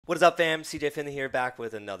What is up, fam? CJ Finley here, back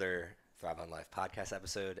with another Thrive on Life podcast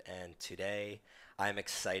episode. And today I'm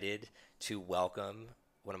excited to welcome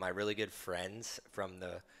one of my really good friends from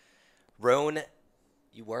the Rhone.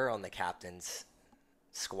 You were on the captain's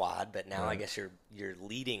squad, but now I Right. guess you're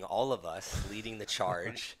leading all of us, leading the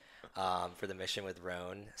charge for the mission with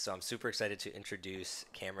Rhone. So I'm super excited to introduce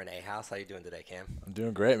Cameron Ahouse. How you doing today, Cam? I'm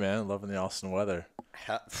doing great, man. Loving the Austin weather.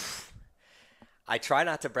 I try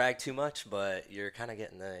not to brag too much, but you're kind of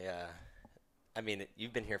getting the. I mean,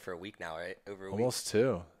 you've been here for a week now, right? Over a week. Almost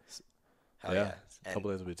two. Hell Yeah, yeah. a And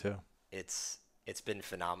couple days will be two. it's been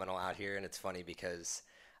phenomenal out here, and it's funny because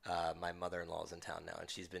my mother-in-law is in town now, and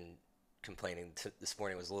she's been complaining. This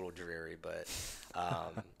morning was a little dreary, but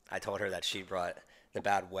I told her that she brought the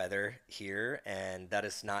bad weather here, and that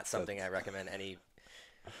is not something I recommend any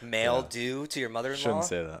male Yeah, do to your shouldn't mother-in-law.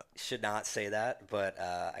 say that. Should not say that, but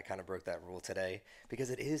I kind of broke that rule today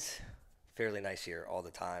because it is fairly nice here all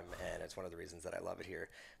the time, and it's one of the reasons that I love it here.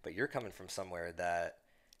 But you're coming from somewhere that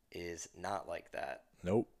is not like that.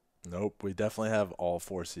 Nope, nope. We definitely have all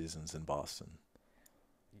four seasons in Boston.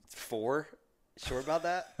 Four? Sure about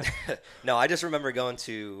that? No, I just remember going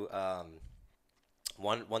to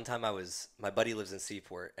one time my buddy lives in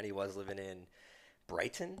Seaport, and he was living in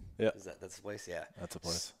Brighton. Yeah, That's the place? Yeah. that's a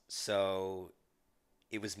place. So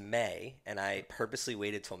it was May, and I purposely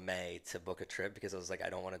waited till May to book a trip because I was like, I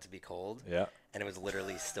don't want it to be cold. Yeah, And it was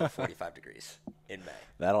literally still 45 degrees in May.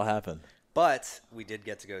 that'll happen. But we did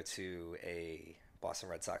get to go to a Boston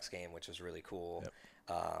Red Sox game, which was really cool.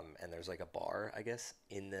 Yep. And there's like a bar, I guess,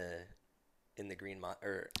 in the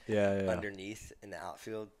or Yeah, yeah, yeah. underneath in the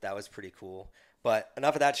outfield. That was pretty cool. But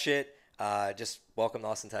enough of that shit. Just welcome to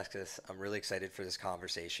Austin, Texas. I'm really excited for this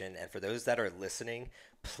conversation. And for those that are listening,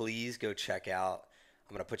 please go check out.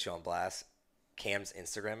 I'm gonna put you on blast. Cam's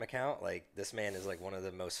Instagram account. Like, this man is like one of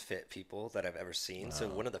the most fit people that I've ever seen. So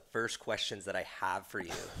one of the first questions that I have for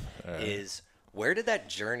you All right. is, where did that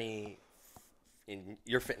journey in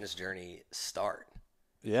your fitness journey start?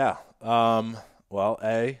 Yeah. Well,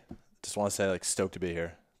 just want to say like stoked to be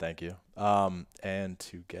here. Thank you. And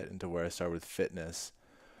to get into where I started with fitness,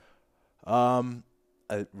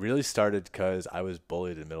 it really started because I was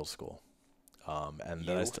bullied in middle school. And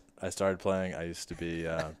then You? I started playing. I used to be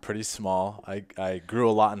pretty small. I grew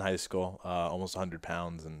a lot in high school, almost 100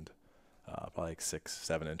 pounds and probably like 6,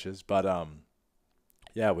 7 inches. But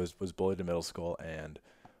yeah, was bullied in middle school and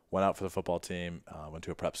went out for the football team. Went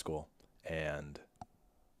to a prep school and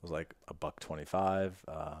was like a buck 25.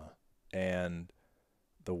 And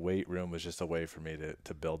the weight room was just a way for me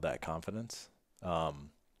to build that confidence.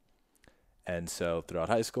 And so throughout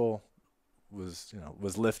high school was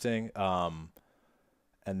lifting.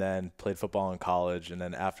 And then played football in college, and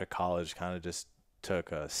then after college kind of just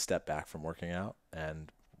took a step back from working out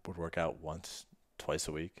and would work out once, twice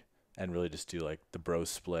a week and really just do like the bro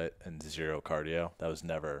split and zero cardio. That was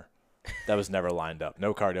never lined up.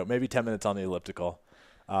 No cardio, maybe 10 minutes on the elliptical.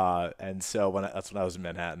 And so that's when I was in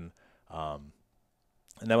Manhattan. And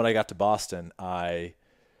then when I got to Boston, I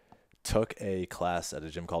took a class at a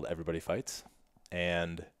gym called Everybody Fights,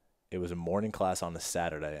 and it was a morning class on a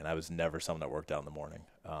Saturday, and I was never someone that worked out in the morning.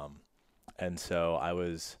 And so I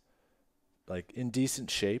was like in decent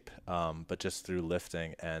shape, but just through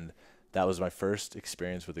lifting. And that was my first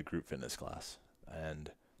experience with a group fitness class. And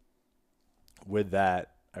with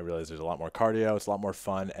that, I realized there's a lot more cardio. It's a lot more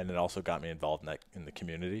fun. And it also got me involved in the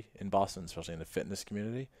community in Boston, especially in the fitness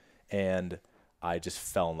community. And I just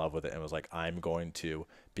fell in love with it and was like, I'm going to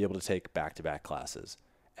be able to take back-to-back classes.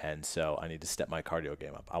 And so I need to step my cardio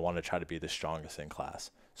game up. I want to try to be the strongest in class.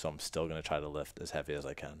 So I'm still going to try to lift as heavy as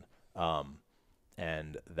I can.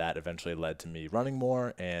 And that eventually led to me running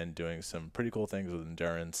more and doing some pretty cool things with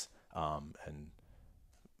endurance and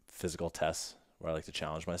physical tests where I like to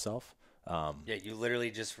challenge myself. Yeah, you literally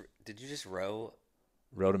did you just row?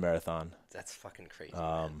 Rode a marathon, That's fucking crazy,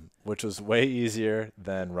 man. which was way easier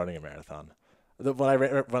than running a marathon. When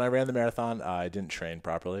I ran the marathon, I didn't train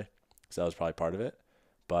properly, so that was probably part of it.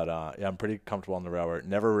 But yeah, I'm pretty comfortable on the rower.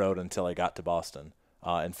 Never rode until I got to Boston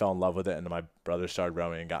and fell in love with it. And my brother started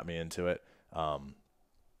rowing and got me into it.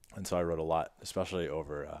 And so I rode a lot, especially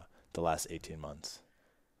over the last 18 months.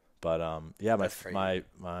 But yeah, That's crazy.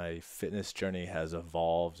 my fitness journey has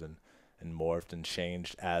evolved and morphed and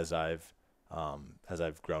changed as I've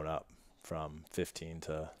grown up from 15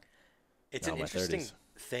 to It's now an my interesting 30s.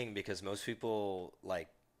 thing because most people, like,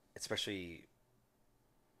 especially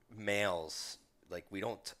males, like, we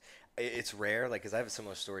don't. It's rare, like, because I have a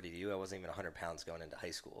similar story to you. I wasn't even 100 pounds going into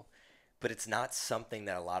high school, but it's not something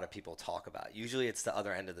that a lot of people talk about. Usually, it's the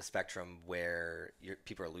other end of the spectrum where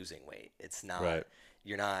people are losing weight. It's not. Right.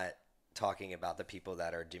 You're not talking about the people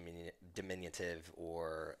that are diminutive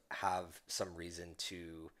or have some reason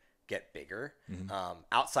to get bigger.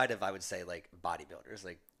 Outside of, I would say, like bodybuilders,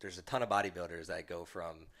 like there's a ton of bodybuilders that go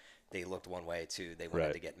from they looked one way to they wanted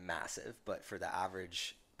Right. to get massive. But for the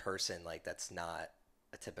average person, like that's not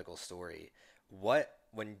a typical story.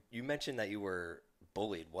 When you mentioned that you were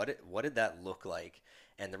bullied, what did that look like?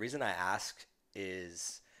 And the reason I ask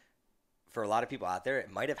is for a lot of people out there, it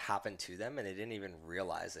might have happened to them and they didn't even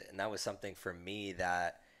realize it. And that was something for me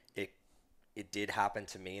that it it did happen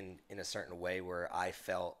to me in a certain way where I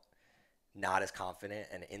felt not as confident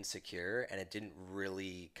and insecure, and it didn't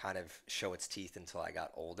really kind of show its teeth until I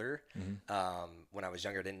got older. When I was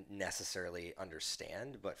younger, I didn't necessarily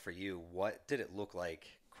understand. But for you, what did it look like,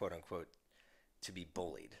 quote unquote, to be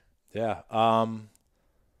bullied? Yeah.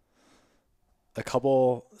 A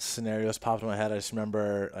couple scenarios popped in my head. I just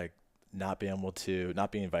remember like not being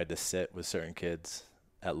invited to sit with certain kids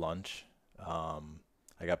at lunch. I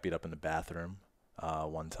got beat up in the bathroom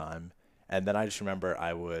one time. And then I just remember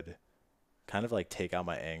I would kind of like take out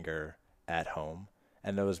my anger at home.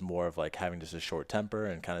 And it was more of like having just a short temper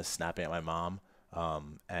and kind of snapping at my mom.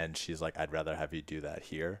 And she's like, I'd rather have you do that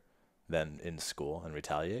here than in school and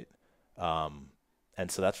retaliate. And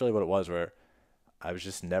so that's really what it was, where I was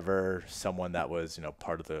just never someone that was,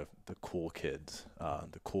 part of the cool kids,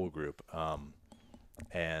 the cool group.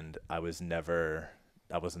 And I wasn't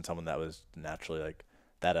someone that was naturally like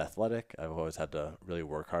that athletic. I've always had to really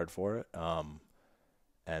work hard for it.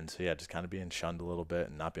 And so, yeah, just kind of being shunned a little bit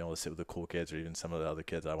and not being able to sit with the cool kids or even some of the other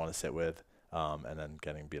kids I want to sit with, and then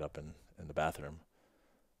getting beat up in the bathroom.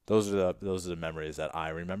 Those are the memories that I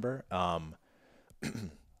remember.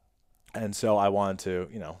 And so I wanted to,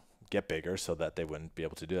 get bigger so that they wouldn't be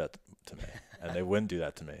able to do that to me, and they wouldn't do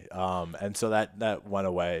that to me. And so that went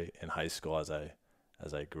away in high school as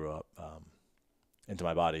I grew up into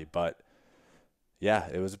my body. But yeah,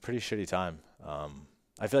 it was a pretty shitty time.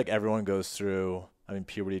 I feel like everyone goes through. I mean,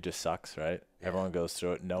 puberty just sucks, right? Yeah. Everyone goes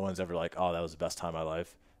through it. No one's ever like, oh, that was the best time of my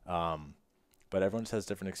life. But everyone just has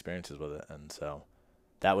different experiences with it, and so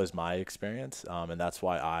that was my experience, and that's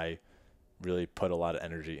why I really put a lot of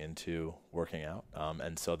energy into working out.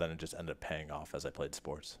 And so then it just ended up paying off as I played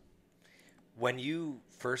sports. When you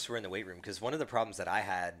first were in the weight room, because one of the problems that I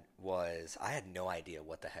had was I had no idea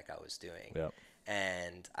what the heck I was doing. Yep.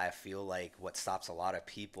 And I feel like what stops a lot of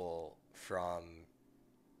people from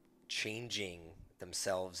changing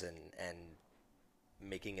themselves and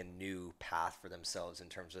making a new path for themselves in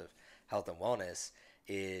terms of health and wellness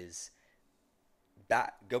is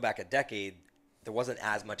go back a decade. There wasn't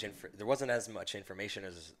as much information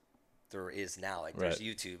as there is now. Like there's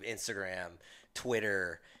YouTube, Instagram,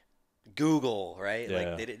 Twitter, Google, right? Yeah.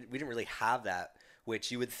 Like we didn't really have that,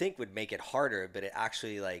 which you would think would make it harder, but it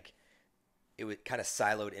actually it would kind of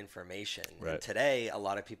siloed information. Right. And today, a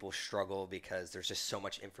lot of people struggle because there's just so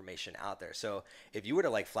much information out there. So if you were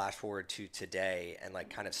to flash forward to today and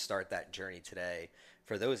kind of start that journey today,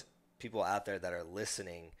 for those people out there that are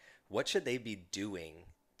listening, what should they be doing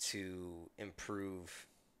to improve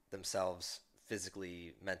themselves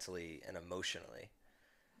physically, mentally, and emotionally?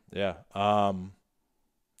 Yeah.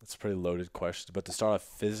 That's a pretty loaded question. But to start off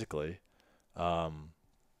physically,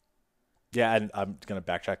 yeah, and I'm going to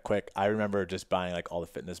backtrack quick. I remember just buying all the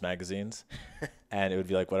fitness magazines and it would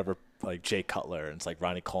be whatever, Jay Cutler and it's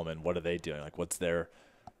Ronnie Coleman. What are they doing? What's their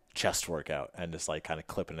chest workout? And just kind of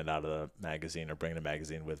clipping it out of the magazine or bringing a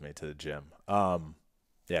magazine with me to the gym. Yeah,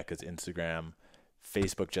 because Instagram,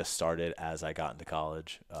 Facebook just started as I got into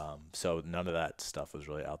college. So none of that stuff was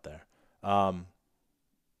really out there. Ronnie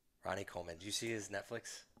Coleman. Did you see his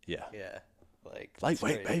Netflix? Yeah. Yeah.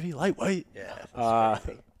 Lightweight, baby, lightweight. Yeah. A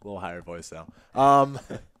little higher voice now.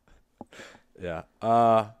 Yeah.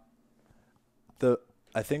 I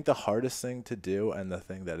think the hardest thing to do and the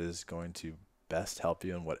thing that is going to best help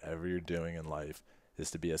you in whatever you're doing in life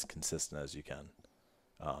is to be as consistent as you can.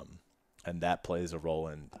 And that plays a role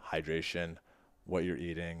in hydration, what you're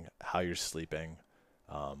eating, how you're sleeping,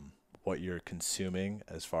 what you're consuming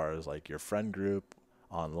as far as your friend group,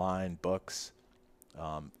 online, books,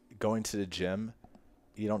 going to the gym.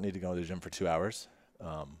 You don't need to go to the gym for 2 hours.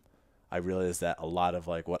 I realize that a lot of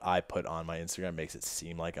what I put on my Instagram makes it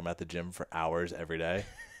seem like I'm at the gym for hours every day.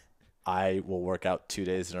 I will work out 2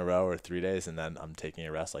 days in a row or 3 days, and then I'm taking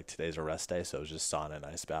a rest. Today's a rest day, so it was just sauna and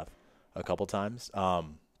ice bath a couple times.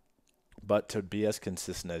 But to be as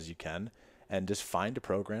consistent as you can and just find a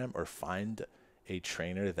program or find a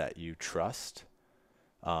trainer that you trust,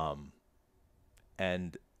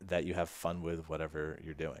 and that you have fun with whatever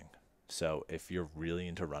you're doing. So if you're really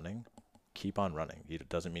into running, keep on running. It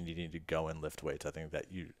doesn't mean you need to go and lift weights. I think that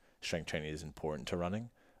strength training is important to running.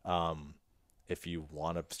 If you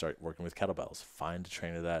want to start working with kettlebells, find a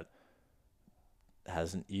trainer that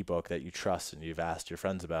has an ebook that you trust and you've asked your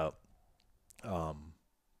friends about.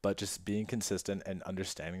 But just being consistent and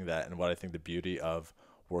understanding that. And what I think the beauty of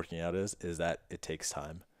working out is that it takes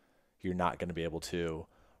time. You're not going to be able to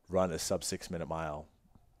run a sub 6 minute mile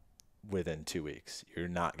within 2 weeks. You're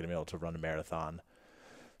not going to be able to run a marathon.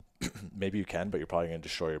 Maybe you can, but you're probably going to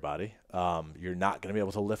destroy your body. You're not going to be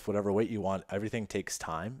able to lift whatever weight you want. Everything takes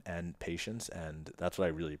time and patience, and that's what I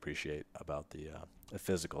really appreciate about the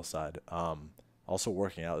physical side. Also,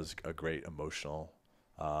 working out is a great emotional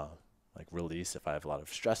like release if I have a lot of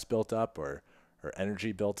stress built up or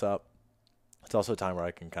energy built up. It's also a time where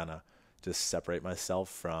I can kind of just separate myself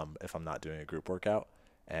from if I'm not doing a group workout,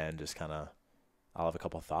 and just kind of I'll have a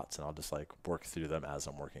couple of thoughts and I'll just like work through them as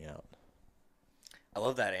I'm working out. I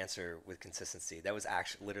love that answer with consistency. That was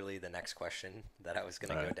actually literally the next question that I was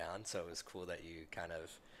going to go down. So it was cool that you kind of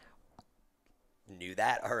knew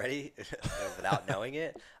that already without knowing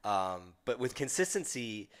it. But with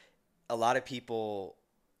consistency, a lot of people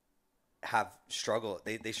have struggle.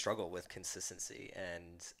 They struggle with consistency.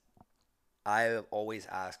 And I always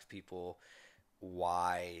ask people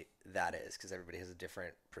why that is, because everybody has a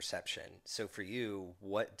different perception. So for you,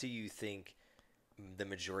 what do you think the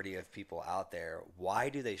majority of people out there, why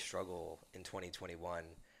do they struggle in 2021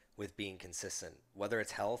 with being consistent, whether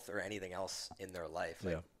it's health or anything else in their life?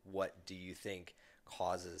 Like, what do you think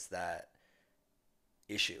causes that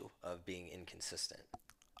issue of being inconsistent?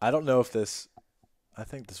 I don't know if I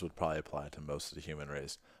think this would probably apply to most of the human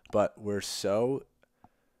race, but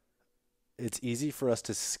it's easy for us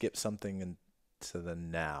to skip something into the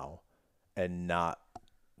now and not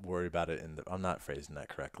worry about it I'm not phrasing that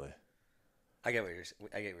correctly. I get where you're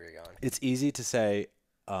going. It's easy to say,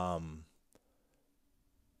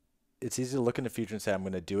 it's easy to look in the future and say, I'm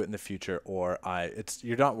going to do it in the future, or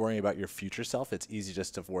you're not worrying about your future self. It's easy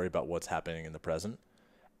just to worry about what's happening in the present.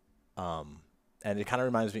 And it kind of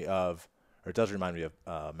reminds me of, or it does remind me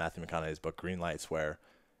of Matthew McConaughey's book, Green Lights, where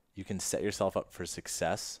you can set yourself up for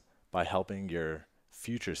success by helping your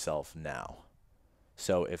future self now.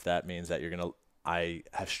 So if that means that I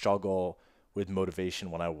have struggle with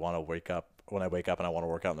motivation when I wake up and I want to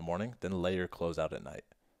work out in the morning, then lay your clothes out at night.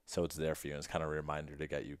 So it's there for you, and it's kind of a reminder to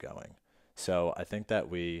get you going. So I think that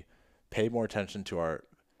we pay more attention to our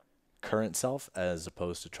current self as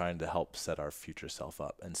opposed to trying to help set our future self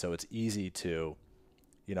up. And so it's easy to,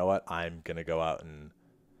 you know what, I'm going to go out and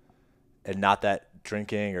not that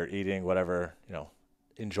drinking or eating, whatever,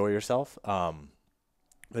 enjoy yourself.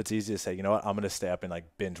 It's easy to say, you know what, I'm going to stay up and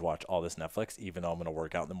like binge watch all this Netflix, even though I'm going to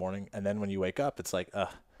work out in the morning. And then when you wake up, it's like,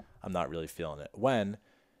 I'm not really feeling it. When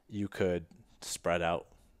you could spread out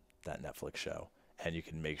that Netflix show and you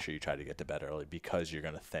can make sure you try to get to bed early, because you're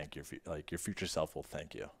going to thank your future self will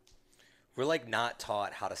thank you. We're like not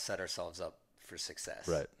taught how to set ourselves up for success.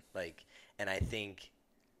 Right. Like, and I think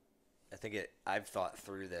I've thought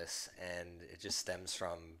through this, and it just stems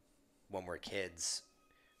from when we're kids,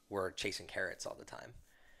 we're chasing carrots all the time.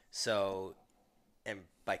 So, and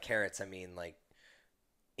by carrots, I mean like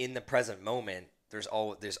in the present moment, there's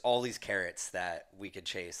all these carrots that we could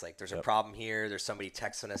chase. Like there's a problem here, there's somebody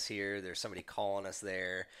texting us here, there's somebody calling us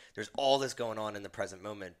there. There's all this going on in the present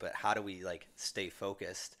moment, but how do we like stay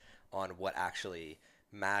focused on what actually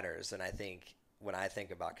matters? And I think when I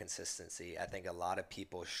think about consistency, I think a lot of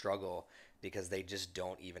people struggle because they just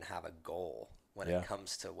don't even have a goal when it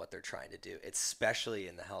comes to what they're trying to do, especially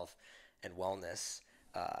in the health and wellness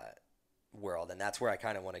world. And that's where I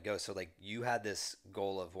kind of want to go. So like you had this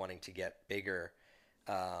goal of wanting to get bigger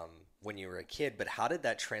when you were a kid, but how did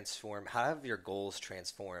that transform? How have your goals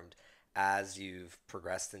transformed as you've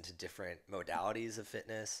progressed into different modalities of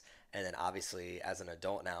fitness? And then obviously as an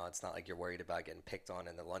adult now, it's not like you're worried about getting picked on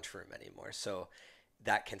in the lunchroom anymore. So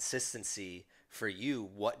that consistency for you,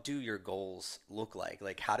 what do your goals look like?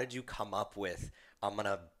 Like, how did you come up with, I'm going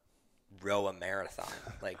to row a marathon?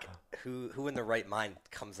 Like who in the right mind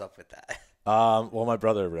comes up with that? Well, my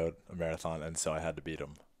brother rode a marathon, and so I had to beat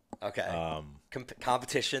him. Okay.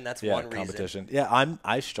 Competition. That's one reason. Competition. Yeah.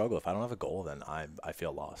 I struggle. If I don't have a goal, then I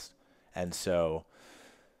feel lost. And so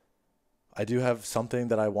I do have something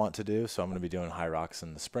that I want to do. So I'm going to be doing High Rocks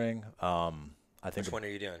in the spring. I think. Which one are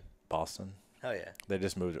you doing? Boston. Hell yeah. They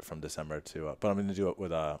just moved it from December to, but I'm going to do it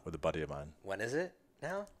with a buddy of mine. When is it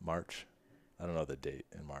now? March. I don't know the date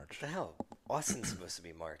in March. What the hell? Boston's supposed to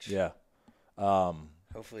be March. Yeah.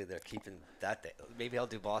 Hopefully they're keeping that day. Maybe I'll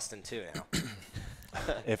do Boston too now.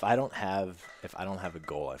 If I don't have a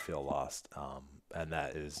goal, I feel lost. And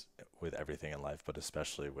that is with everything in life, but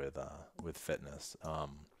especially with fitness.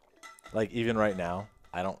 Like even right now,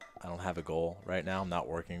 I don't have a goal right now. I'm not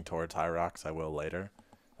working towards High Rocks. I will later.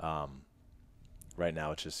 Right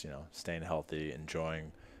now it's just, staying healthy,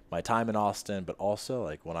 enjoying my time in Austin, but also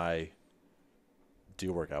like when I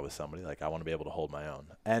do work out with somebody, like I want to be able to hold my own.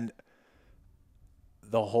 And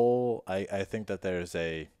I think that there's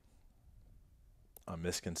a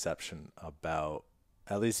misconception about,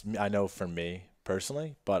 at least I know for me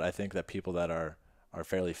personally, but I think that people that are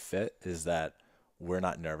fairly fit is that we're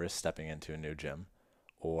not nervous stepping into a new gym,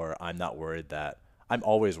 or I'm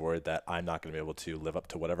always worried that I'm not going to be able to live up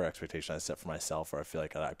to whatever expectation I set for myself, or I feel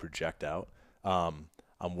like I project out.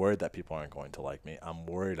 I'm worried that people aren't going to like me. I'm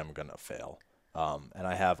worried I'm going to fail. And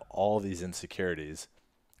I have all these insecurities,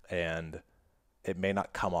 and it may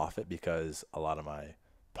not come off it because a lot of my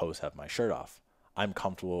posts have my shirt off. I'm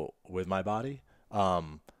comfortable with my body.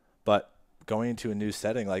 But going into a new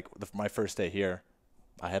setting, like my first day here,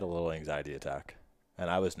 I had a little anxiety attack and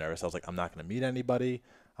I was nervous. I was like, I'm not going to meet anybody.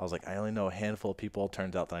 I was like, I only know a handful of people.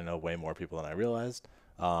 Turns out that I know way more people than I realized.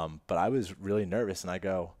 But I was really nervous, and I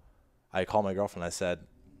called my girlfriend. I said,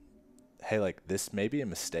 hey, like this may be a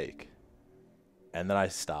mistake. And then I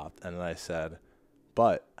stopped, and then I said,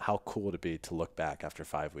 but how cool would it be to look back after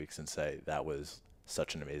 5 weeks and say that was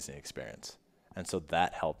such an amazing experience? And so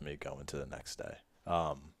that helped me go into the next day.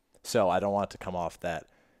 So I don't want it to come off that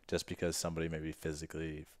just because somebody may be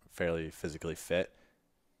fairly physically fit,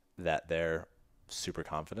 that they're super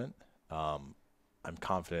confident. I'm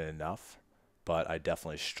confident enough, but I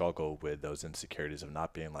definitely struggle with those insecurities of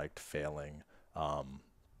not being liked, failing,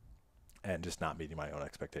 and just not meeting my own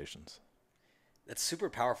expectations. That's super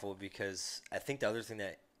powerful, because I think the other thing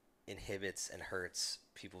that inhibits and hurts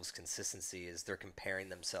people's consistency is they're comparing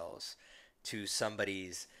themselves to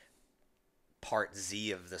somebody's part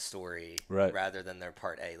Z of the story, Right. rather than their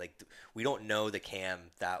part A. Like, we don't know the Cam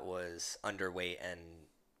that was underweight and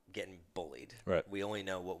getting bullied. Right. We only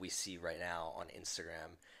know what we see right now on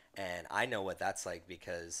Instagram. And I know what that's like,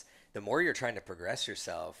 because the more you're trying to progress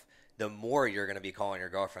yourself, the more you're going to be calling your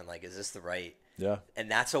girlfriend like, is this the right? Yeah. And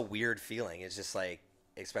that's a weird feeling. It's just like,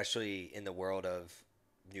 especially in the world of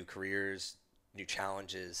new careers, new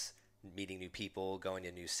challenges, meeting new people, going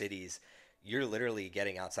to new cities, you're literally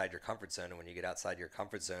getting outside your comfort zone. And when you get outside your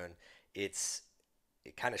comfort zone, it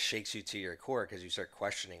kind of shakes you to your core, because you start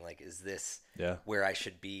questioning, like, is this where I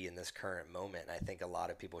should be in this current moment? And I think a lot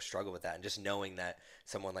of people struggle with that. And just knowing that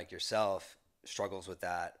someone like yourself struggles with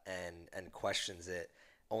that and questions it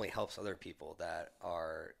only helps other people that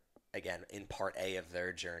are, again, in part A of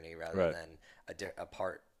their journey, rather than a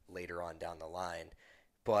part later on down the line.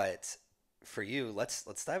 But for you,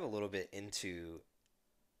 let's dive a little bit into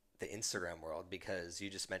the Instagram world, because you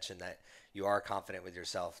just mentioned that you are confident with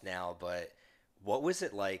yourself now, but what was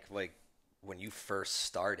it like when you first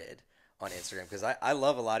started on Instagram? Because I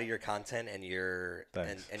love a lot of your content and your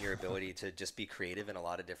and your ability to just be creative in a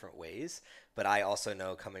lot of different ways. But I also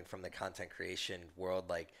know, coming from the content creation world,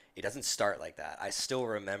 like, it doesn't start like that. I still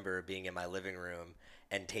remember being in my living room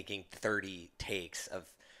and taking 30 takes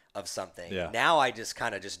of something. Yeah. Now I just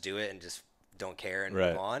kind of just do it and just don't care and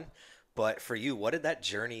move on. But for you, what did that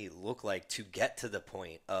journey look like to get to the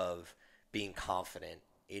point of being confident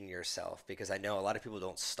in yourself? Because I know a lot of people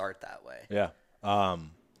don't start that way. Yeah.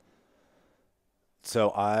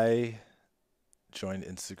 So I joined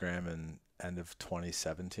Instagram in end of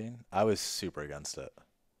 2017. I was super against it.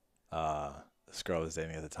 This girl I was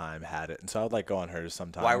dating at the time had it, and so I would like go on hers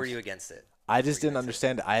sometimes. Why were you against it? I just didn't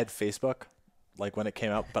understand it. I had Facebook, like, when it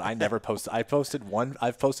came out, but I never posted. I've posted one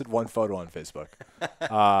photo on Facebook.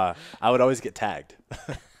 I would always get tagged.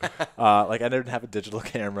 Like, I didn't have a digital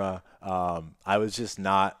camera. I was just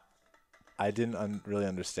not. I didn't really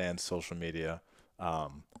understand social media.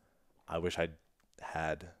 I wish I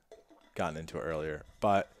had gotten into it earlier.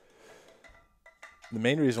 But the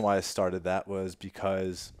main reason why I started that was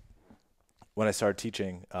because when I started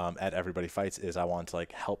teaching at Everybody Fights, is I wanted to,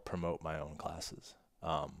 like, help promote my own classes.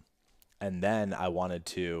 And then I wanted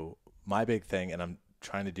to, my big thing, and I'm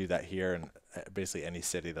trying to do that here in basically any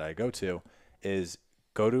city that I go to, is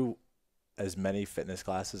go to as many fitness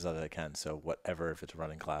classes as I can. So whatever, if it's a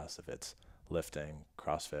running class, if it's lifting,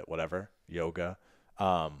 CrossFit, whatever, yoga,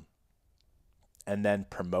 and then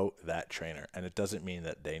promote that trainer. And it doesn't mean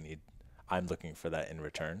that I'm looking for that in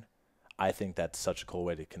return. I think that's such a cool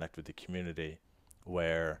way to connect with the community,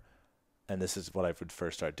 where, and this is what I would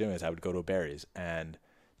first start doing, is I would go to Barry's and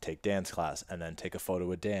take Dan's class and then take a photo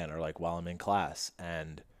with Dan, or like while I'm in class.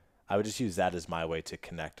 And I would just use that as my way to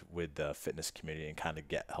connect with the fitness community and kind of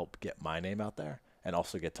help get my name out there, and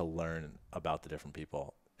also get to learn about the different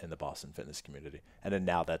people in the Boston fitness community. And then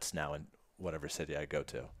that's now in whatever city I go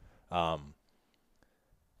to.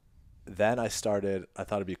 then I thought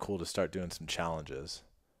it'd be cool to start doing some challenges,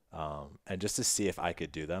 and just to see if I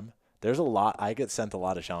could do them. I get sent a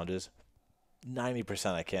lot of challenges.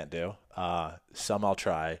 90% I can't do. Some I'll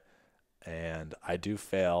try, and I do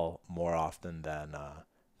fail more often than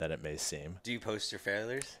it may seem. Do you post your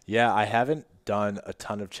failures? Yeah, I haven't done a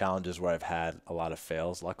ton of challenges where I've had a lot of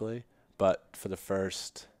fails, luckily. But for the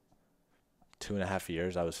first 2.5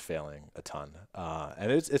 years, I was failing a ton,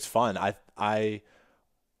 and it's fun. I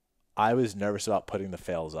was nervous about putting the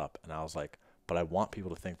fails up, and I was like, but I want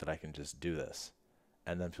people to think that I can just do this,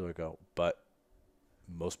 and then people would go, but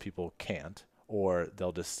most people can't, or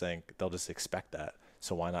they'll just expect that.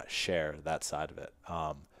 So why not share that side of it?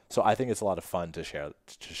 So I think it's a lot of fun to share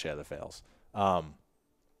the fails. And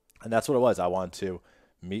that's what it was. I wanted to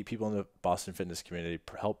meet people in the Boston fitness community,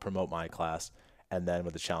 help promote my class, and then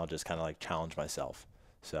with the challenges, kind of like challenge myself.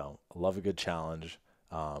 So I love a good challenge.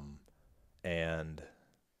 And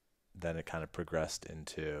then it kind of progressed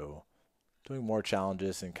into doing more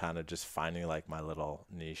challenges and kind of just finding like my little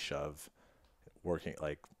niche of working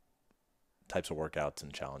like types of workouts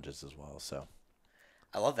and challenges as well. So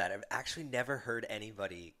I love that. I've actually never heard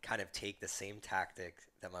anybody kind of take the same tactic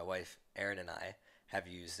that my wife Erin and I have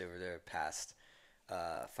used over the past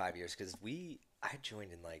 5 years. Because I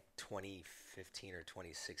joined in like 2015 or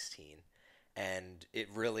 2016, and it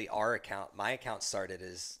really my account started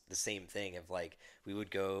as the same thing of like we would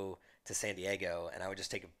go to San Diego and I would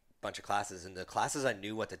just take a bunch of classes, and the classes I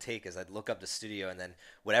knew what to take is I'd look up the studio, and then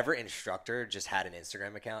whatever instructor just had an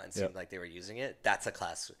Instagram account and seemed Yep. like they were using it, that's a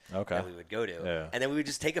class Okay. that we would go to. Yeah. And then we would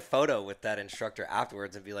just take a photo with that instructor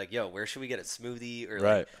afterwards and be like, yo, where should we get a smoothie, or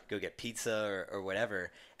Right. like go get pizza, or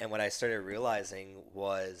whatever. And what I started realizing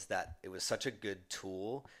was that it was such a good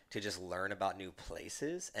tool to just learn about new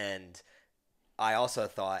places. And I also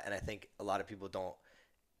thought, and I think a lot of people don't,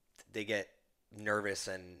 they get nervous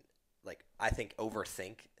and like I think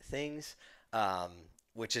overthink things,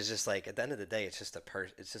 which is just like at the end of the day, it's just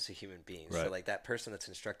it's just a human being. So Right. like that person that's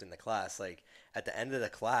instructing the class, like at the end of the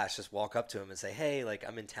class, just walk up to him and say, hey, like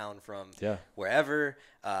I'm in town from Yeah. wherever.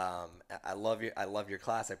 I love your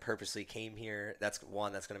class. I purposely came here. That's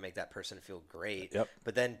one that's gonna make that person feel great. Yep.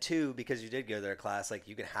 But then two, because you did go to their class, like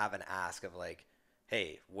you can have an ask of like,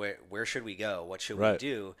 hey, where should we go? What should we Right.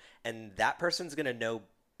 do? And that person's gonna know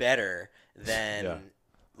better than Yeah.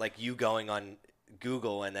 like you going on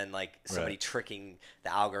Google and then like somebody Right. tricking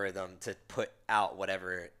the algorithm to put out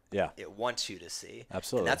whatever Yeah. it wants you to see.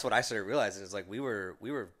 Absolutely. And that's what I started realizing is like we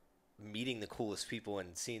were meeting the coolest people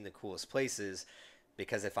and seeing the coolest places,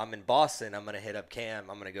 because if I'm in Boston, I'm gonna hit up Cam,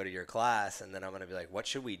 I'm gonna go to your class, and then I'm gonna be like, what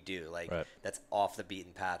should we do? Like Right. that's off the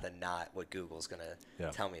beaten path and not what Google's gonna Yeah.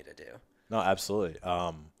 tell me to do. No, absolutely.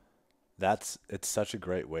 It's such a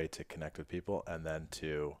great way to connect with people and then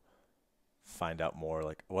to find out more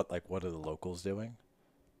like what are the locals doing,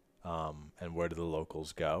 and where do the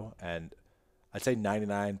locals go. And I'd say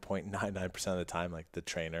 99.99% of the time, like the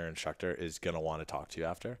trainer instructor is gonna want to talk to you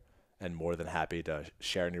after, and more than happy to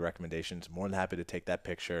share any recommendations. More than happy to take that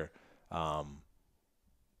picture,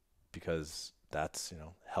 because that's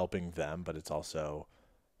helping them, but it's also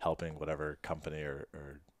helping whatever company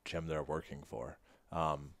or gym they're working for.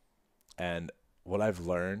 And what I've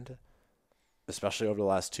learned, especially over the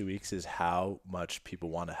last 2 weeks, is how much people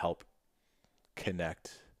want to help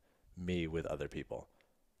connect me with other people.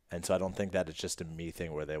 And so I don't think that it's just a me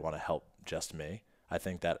thing where they want to help just me. I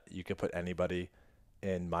think that you could put anybody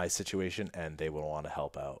in my situation and they will want to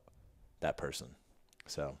help out that person.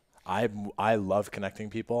 So I love connecting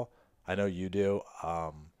people. I know you do.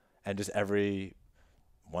 And just every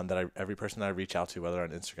person I reach out to, whether on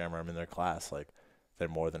Instagram or I'm in their class, like they're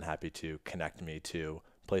more than happy to connect me to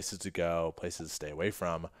places to go, places to stay away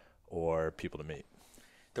from, or people to meet.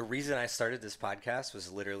 The reason I started this podcast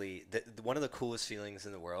was literally one of the coolest feelings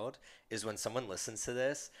in the world is when someone listens to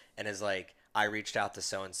this and is like, I reached out to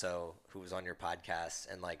so and so who was on your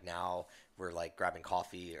podcast, and like now we're like grabbing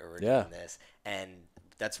coffee or we're Yeah. doing this. And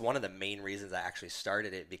that's one of the main reasons I actually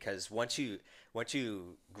started it, because once you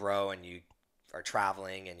grow and you are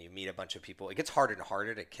traveling and you meet a bunch of people, it gets harder and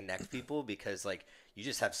harder to connect people, because like you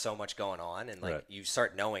just have so much going on, and like Right. you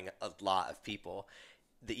start knowing a lot of people.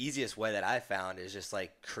 The easiest way that I found is just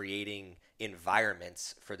like creating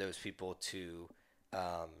environments for those people to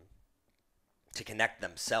connect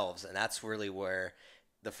themselves. And that's really where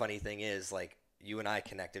the funny thing is, like you and I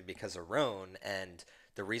connected because of Rhone, and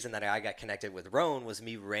the reason that I got connected with Rhone was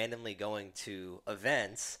me randomly going to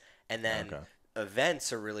events, and then Okay.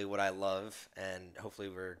 events are really what I love, and hopefully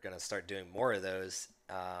we're going to start doing more of those,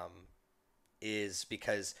 is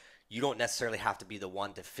because you don't necessarily have to be the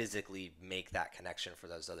one to physically make that connection for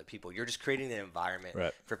those other people. You're just creating an environment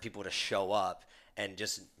Right. for people to show up and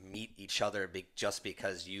just meet each other just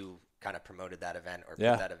because you kind of promoted that event or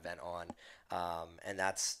Yeah. put that event on. And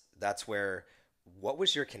that's where, what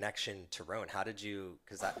was your connection to Rhone? How did you,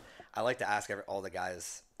 because I like to ask all the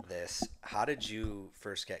guys this, how did you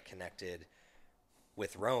first get connected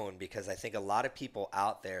with Rhone? Because I think a lot of people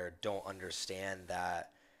out there don't understand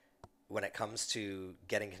that when it comes to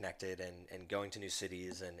getting connected and going to new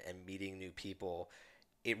cities and meeting new people,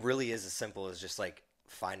 it really is as simple as just like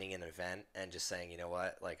finding an event and just saying, you know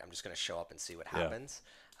what, like I'm just going to show up and see what happens.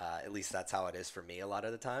 At least that's how it is for me a lot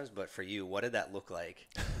of the times. But for you, what did that look like?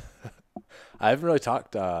 I haven't really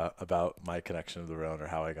talked about my connection to the Rhone or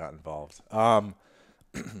how I got involved. I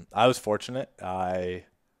was fortunate. The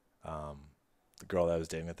girl that I was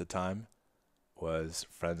dating at the time was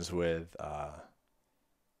friends with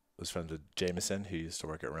Jameson, who used to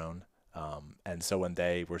work at Rhone. And so when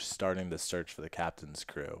they were starting the search for the captain's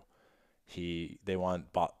crew,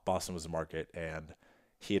 Boston was the market, and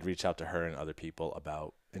he had reached out to her and other people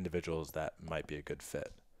about individuals that might be a good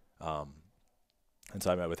fit. And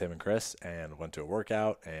so I met with him and Chris and went to a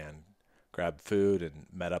workout and grabbed food and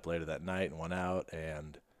met up later that night and went out,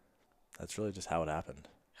 and that's really just how it happened.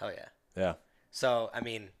 Hell yeah. Yeah. So, I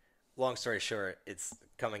mean, long story short, it's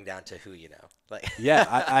coming down to who you know. Like Yeah,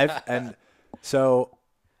 I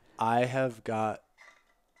haven't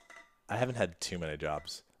had too many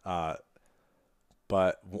jobs.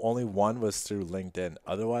 But only one was through LinkedIn.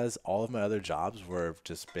 Otherwise, all of my other jobs were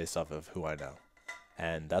just based off of who I know.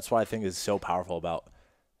 And that's why I think is so powerful about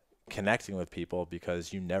connecting with people,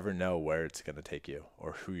 because you never know where it's going to take you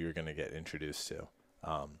or who you're going to get introduced to.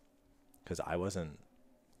 Because I wasn't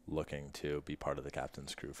looking to be part of the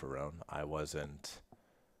captain's crew for Rhone. I wasn't,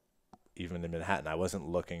 even in Manhattan, I wasn't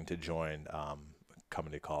looking to join a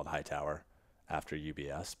company called Hightower after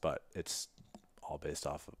UBS, but it's all based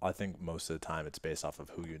off of, I think most of the time it's based off of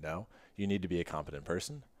who you know. You need to be a competent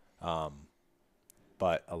person.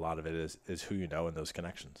 But a lot of it is who you know and those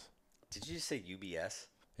connections. Did you say UBS?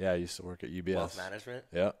 Yeah, I used to work at UBS. Wealth management?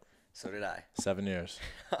 Yeah. So did I. 7 years.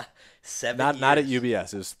 7 years? Not at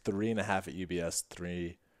UBS. It was 3.5 at UBS,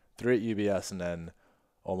 three at UBS, and then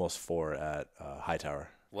almost 4 at Hightower.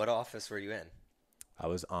 What office were you in? I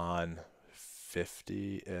was on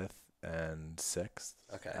 50th and 6th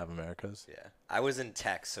of Americas. Yeah. I was in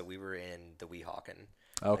tech, so we were in the Weehawken.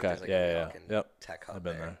 Okay. Like yeah. Yep. Tech hub I've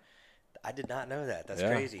been there. I did not know that. That's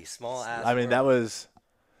Yeah. crazy. Small ass. I mean, world. that was,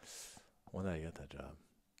 when did I get that job?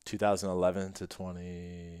 2011 to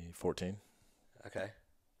 2014. Okay.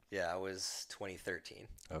 Yeah, I was 2013.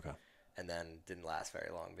 Okay. And then didn't last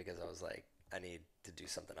very long because I was like, I need to do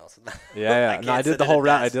something else with that. Yeah. I No, I can't did sit the at a whole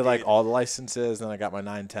route. I desk, did like dude. all the licenses, then I got my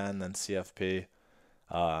 910, then CFP.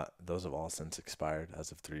 Those have all since expired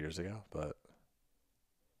as of 3 years ago, but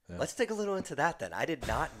yeah. Let's dig a little into that then. I did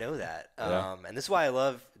not know that. Yeah. And this is why I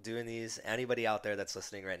love doing these. Anybody out there that's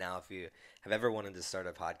listening right now, if you have ever wanted to start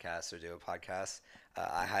a podcast or do a podcast,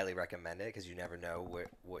 I highly recommend it because you never know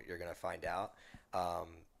what you're going to find out.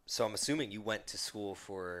 So I'm assuming you went to school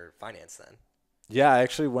for finance then. Yeah, I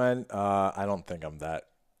actually went, I don't think I'm that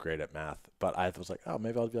great at math, but I was like, oh,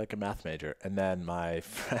 maybe I'll be like a math major. And then my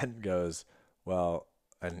friend goes, well,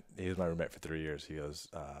 and he was my roommate for 3 years. He goes,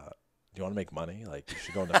 do you want to make money? Like, you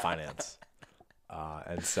should go into finance.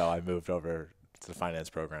 And so I moved over to the finance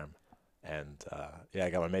program. And, I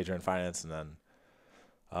got my major in finance, and then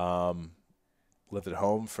lived at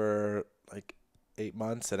home for like 8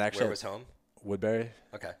 months. And actually, Where was home? Woodbury,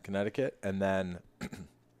 Okay. Connecticut. And then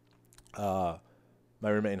my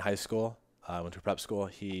roommate in high school, went to prep school.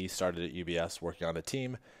 He started at UBS working on a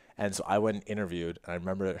team. And so I went and interviewed. And I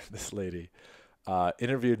remember this lady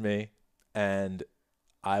interviewed me, and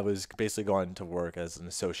I was basically going to work as an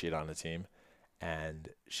associate on a team. And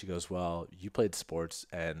she goes, well, you played sports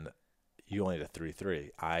and you only had a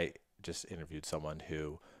 3.3. I just interviewed someone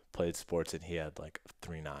who played sports and he had like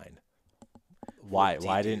 3.9. Why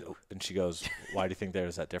didn't, and she goes, why do you think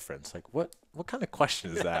there's that difference? Like, what kind of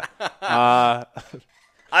question is that? I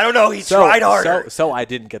don't know. He tried harder. So I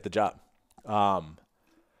didn't get the job.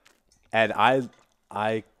 And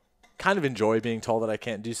I kind of enjoy being told that I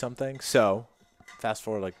can't do something. So fast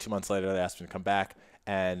forward like 2 months later, they asked me to come back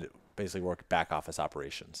and basically work back office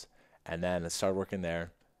operations. And then I started working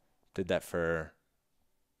there, did that for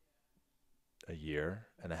a year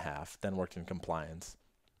and a half, then worked in compliance,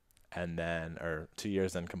 and then, or 2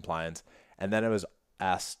 years in compliance. And then I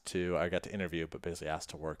got to interview, but basically asked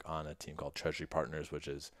to work on a team called Treasury Partners, which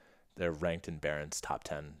is, they're ranked in Barron's top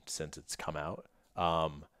 10 since it's come out.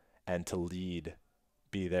 And to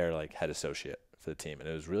be their like head associate for the team. And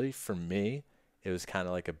it was really, for me, it was kind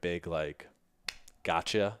of like a big, like,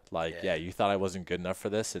 gotcha. Like, yeah, you thought I wasn't good enough for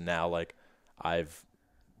this, and now, like, I've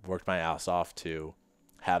worked my ass off to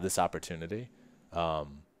have this opportunity.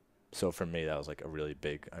 So for me, that was like a really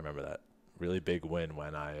big, I remember that, really big win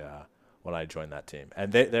when I joined that team.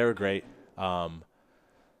 And they were great. Yeah,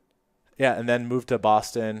 and then moved to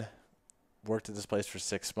Boston, worked at this place for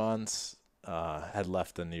 6 months, had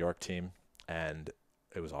left the New York team, and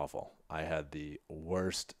it was awful. I had the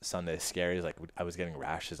worst Sunday scaries. Like, I was getting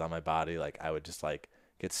rashes on my body. Like, I would just, like,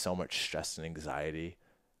 get so much stress and anxiety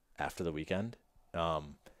after the weekend,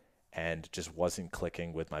 and just wasn't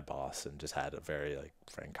clicking with my boss, and just had a very, like,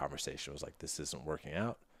 frank conversation. It was like, this isn't working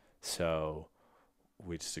out. So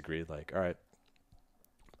we just agreed, like, all right,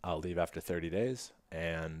 I'll leave after 30 days.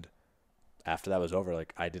 And after that was over,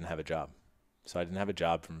 like, I didn't have a job. So I didn't have a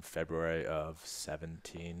job from February of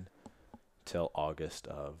 17 till August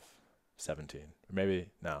of 17. Or maybe,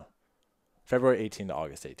 no. February 18 to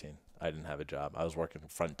August 18. I didn't have a job. I was working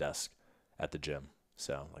front desk at the gym.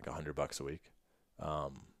 So like $100 a week.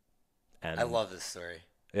 And I love this story.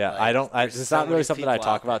 Yeah, Like, it's not really something that I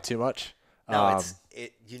talk about too much. No,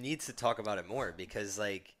 you need to talk about it more, because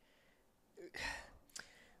like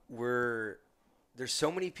there's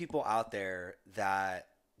so many people out there that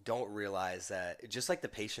don't realize that, just like the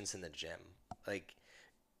patients in the gym, like,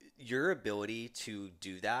 your ability to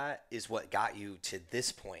do that is what got you to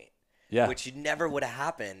this point. Yeah. Which you never would have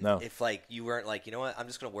happened No. if, like, you weren't like, you know what, I'm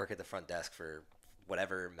just going to work at the front desk for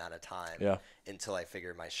whatever amount of time until I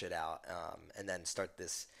figure my shit out, and then start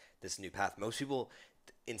this new path. Most people,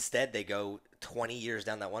 instead, they go 20 years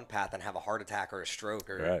down that one path and have a heart attack or a stroke,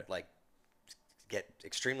 or like get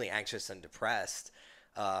extremely anxious and depressed.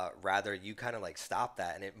 Rather, you kind of like stop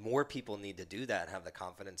that, and more people need to do that and have the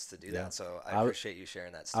confidence to do that. So I appreciate you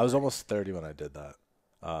sharing that story. I was almost 30 when I did that.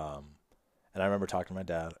 And I remember talking to my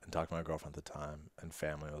dad and talking to my girlfriend at the time and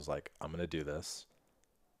family. I was like, I'm going to do this.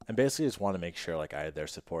 And basically just want to make sure, like, I had their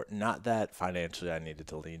support. Not that financially I needed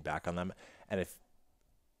to lean back on them. And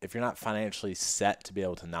if you're not financially set to be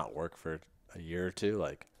able to not work for a year or two,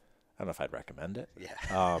 like, I don't know if I'd recommend it.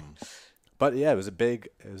 Yeah. But yeah, it was a big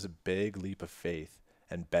leap of faith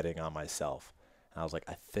and betting on myself. And I was like,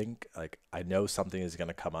 I think, like, I know something is going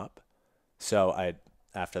to come up. So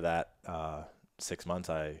after that 6 months,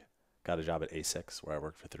 I got a job at A6, where I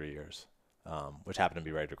worked for 3 years, which happened to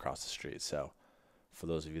be right across the street. So for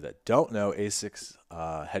those of you that don't know,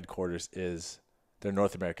 A6 headquarters their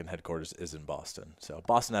North American headquarters is in Boston. So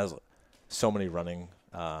Boston has so many running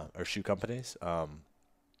or shoe companies.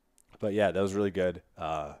 But yeah, that was really good.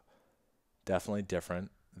 Definitely different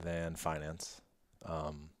than finance.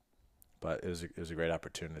 But it was a great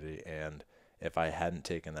opportunity. And if I hadn't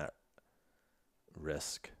taken that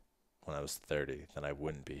risk when I was 30, then I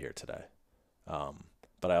wouldn't be here today.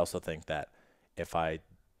 But I also think that if I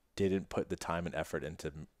didn't put the time and effort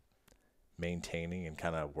into maintaining and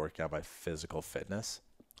kind of working on my physical fitness,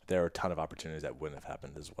 there are a ton of opportunities that wouldn't have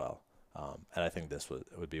happened as well. And I think this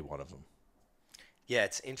would be one of them. Yeah,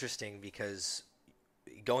 it's interesting because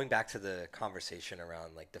going back to the conversation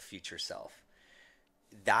around like the future self,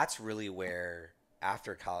 that's really where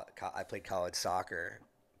after I played college soccer,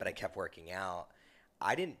 but I kept working out.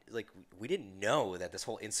 We didn't know that this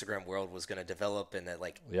whole Instagram world was going to develop, and that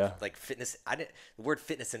like fitness. The word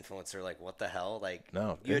fitness influencer, like, what the hell? Like,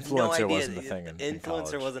 no, you had influencer no idea. wasn't a thing.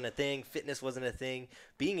 Influencer wasn't a thing. Fitness wasn't a thing.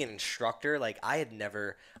 Being an instructor, like, I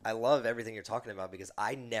love everything you're talking about, because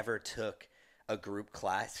I never took a group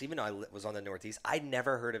class, even though I was on the Northeast. I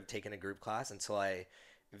never heard of taking a group class until I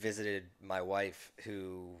visited my wife,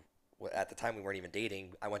 who at the time we weren't even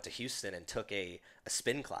dating. I went to Houston and took a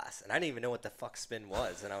spin class, and I didn't even know what the fuck spin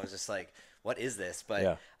was, and I was just like, what is this?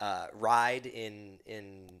 But Ride in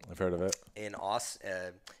I've heard of it. In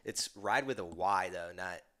Austin, it's Ride with a Y though,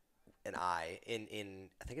 not an I. In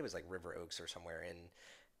I think it was like River Oaks or somewhere in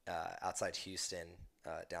outside Houston,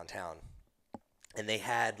 downtown, and they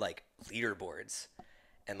had like leaderboards.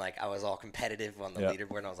 And like, I was all competitive on the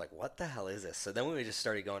leaderboard, and I was like, what the hell is this? So then we just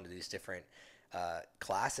started going to these different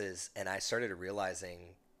classes, and I started realizing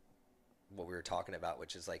what we were talking about,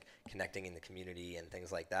 which is like connecting in the community and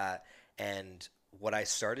things like that. And what I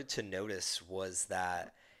started to notice was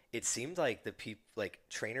that it seemed like the people, like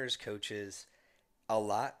trainers, coaches, a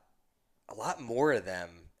lot more of them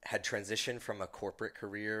had transitioned from a corporate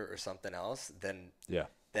career or something else than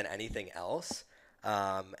anything else.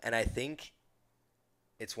 And I think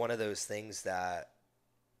it's one of those things that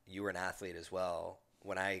you were an athlete as well.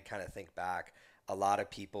 When I kind of think back, a lot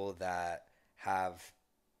of people that have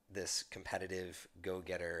this competitive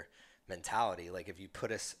go-getter mentality. Like if you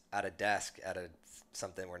put us at a desk at a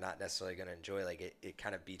something we're not necessarily going to enjoy, like it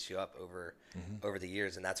kind of beats you up over the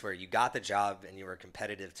years. And that's where you got the job and you were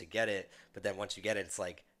competitive to get it. But then once you get it, it's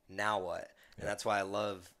like, now what? And that's why I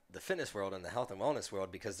love the fitness world and the health and wellness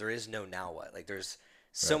world, because there is no now what. Like there's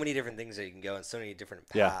so many different things that you can go and so many different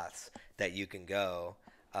paths that you can go.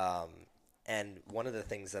 And one of the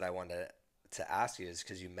things that I wanted to ask you is,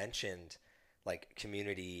 because you mentioned like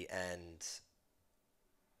community and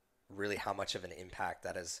really how much of an impact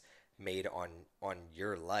that has made on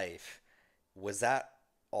your life. Was that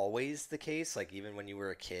always the case, like even when you were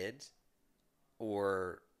a kid,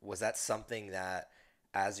 or was that something that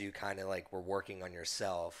as you kind of like were working on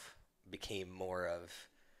yourself became more of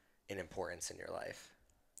an importance in your life?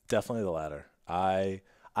 Definitely the latter. I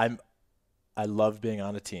love being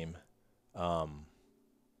on a team,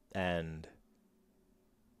 and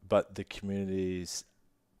but the community's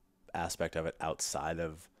aspect of it outside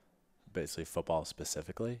of basically football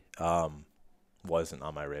specifically wasn't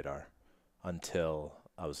on my radar until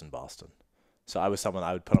I was in Boston. So I was someone,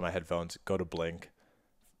 I would put on my headphones, go to Blink.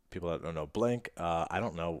 People that don't know Blink, I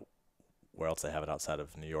don't know where else they have it outside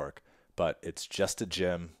of New York, but it's just a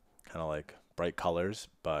gym, kind of like bright colors,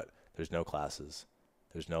 but there's no classes.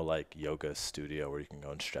 There's no like yoga studio where you can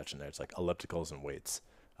go and stretch in there. It's like ellipticals and weights.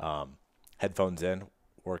 Headphones in,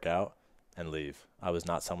 work out, and leave. I was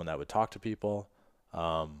not someone that would talk to people.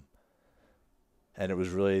 And it was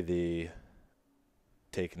really the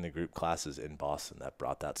taking the group classes in Boston that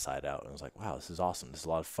brought that side out. And I was like, wow, this is awesome. This is a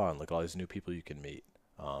lot of fun. Look at all these new people you can meet.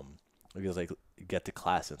 Because like you get to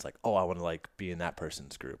class and it's like, oh, I want to like be in that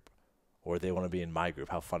person's group, or they want to be in my group.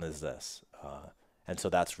 How fun is this? And so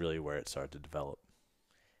that's really where it started to develop.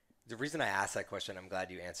 The reason I asked that question, I'm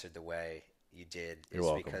glad you answered the way you did, You're is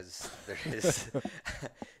welcome. because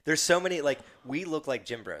there's so many, like, we look like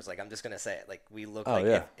gym bros. Like, I'm just gonna say it. Like, we look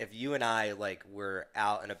like if you and I like were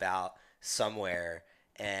out and about somewhere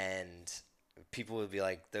and people would be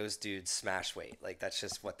like, those dudes smash weight. Like, that's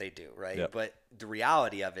just what they do, right? Yep. But the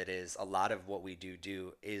reality of it is a lot of what we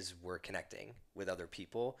do is we're connecting with other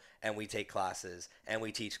people, and we take classes and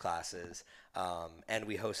we teach classes, and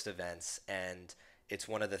we host events. And it's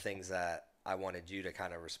one of the things that I wanted you to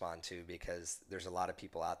kind of respond to, because there's a lot of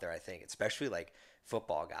people out there, I think, especially like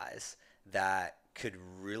football guys, that could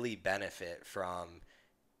really benefit from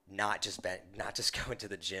not just going to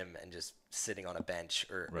the gym and just sitting on a bench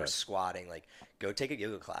or squatting. Like, go take a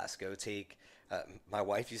yoga class. Go take. My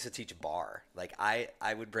wife used to teach bar. Like, I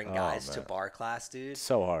would bring guys to bar class, dude.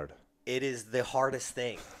 So hard. It is the hardest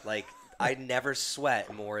thing. Like, I never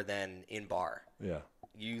sweat more than in bar. Yeah.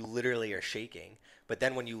 You literally are shaking. But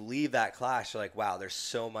then when you leave that class, you're like, wow, there's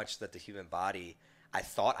so much that the human body, I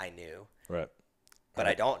thought I knew. Right. But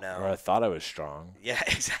I don't know. Or I thought I was strong. Yeah,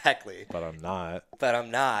 exactly. But I'm not.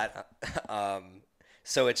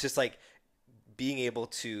 So it's just like being able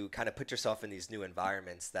to kind of put yourself in these new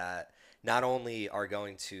environments that not only are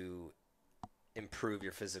going to improve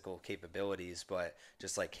your physical capabilities, but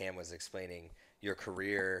just like Cam was explaining, your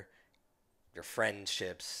career, your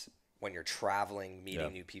friendships, when you're traveling,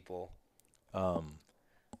 meeting new people.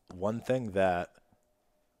 One thing that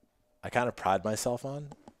I kind of pride myself on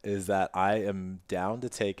is that I am down to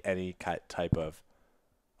take any type of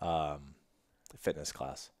fitness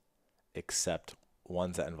class, except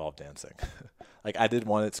ones that involve dancing. Like, I did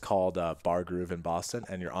one, it's called Bar Groove in Boston,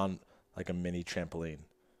 and you're on like a mini trampoline.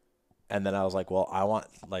 And then I was like, well, I want,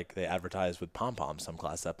 like, they advertised with pom-poms, some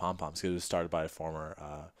class at pom-poms, because it was started by a former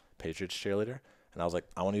Patriots cheerleader. And I was like,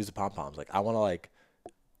 I want to use the pom-poms. Like, I want to, like,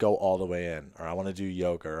 go all the way in, or I want to do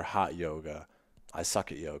yoga or hot yoga. I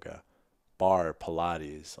suck at yoga. Bar,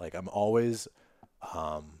 Pilates. Like, I'm always,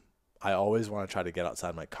 I always want to try to get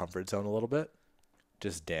outside my comfort zone a little bit.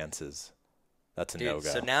 Just dances. That's a no-go.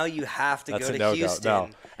 So now you have to That's go a to no-go. Houston, No.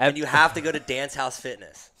 and you have to go to Dance House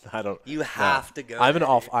Fitness. I don't. You have to go. I'm an there.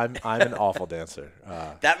 awful. I'm an awful dancer.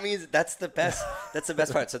 That means that's the best. That's the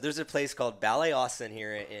best part. So there's a place called Ballet Austin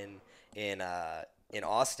here in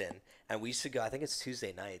Austin, and we used to go. I think it's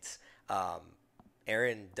Tuesday nights.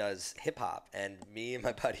 Aaron does hip hop, and me and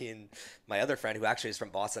my buddy and my other friend, who actually is from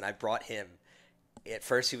Boston, I brought him. At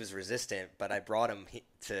first, he was resistant, but I brought him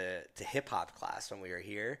to hip hop class when we were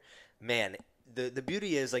here. Man, the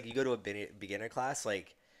beauty is, like, you go to a beginner class,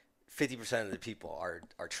 like 50% of the people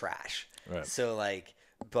are trash. Right. So, like,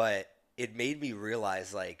 but it made me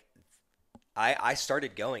realize, like, I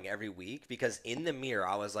started going every week because in the mirror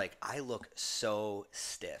I was like, I look so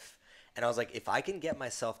stiff. And I was like, if I can get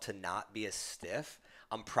myself to not be as stiff,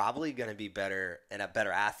 I'm probably going to be better and a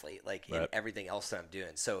better athlete, like, in everything else that I'm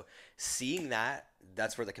doing. So seeing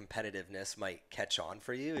that's where the competitiveness might catch on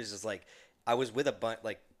for you. Is just like, I was with a bunch,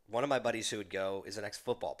 like, one of my buddies who would go is an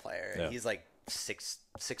ex-football player, and Yeah. he's like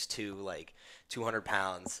 6'2", like 200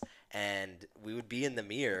 pounds, and we would be in the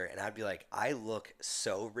mirror, and I'd be like, I look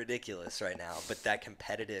so ridiculous right now, but that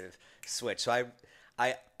competitive switch. So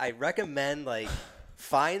I recommend like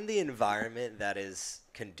find the environment that is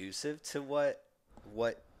conducive to what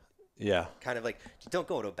Yeah. kind of like, don't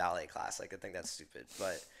go to a ballet class. Like, I think that's stupid,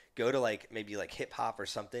 but go to like maybe like hip hop or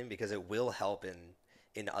something, because it will help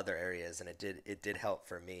in other areas, and it did help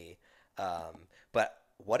for me. But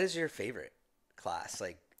what is your favorite class?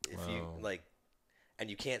 Like, if you Oh. like, and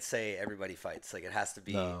you can't say everybody fights. Like, it has to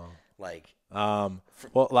be No. like, Well,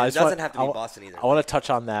 I it just doesn't want, have to be Boston either. I want to touch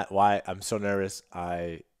on that. Why I'm so nervous.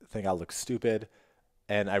 I think I look stupid,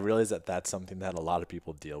 and I realize that that's something that a lot of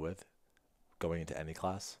people deal with going into any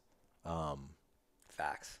class.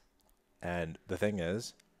 Facts. And the thing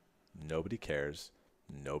is, nobody cares.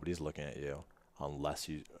 Nobody's looking at you unless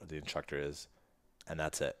the instructor is, and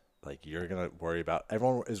that's it. Like, you're gonna worry about,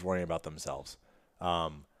 everyone is worrying about themselves.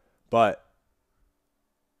 But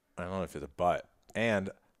I don't know if it's a but, and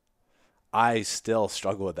I still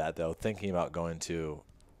struggle with that though, thinking about going to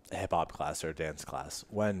a hip hop class or a dance class,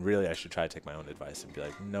 when really I should try to take my own advice and be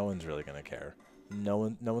like, no one's really gonna care. No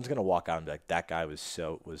one's gonna walk out and be like, that guy was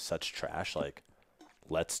such trash. Like,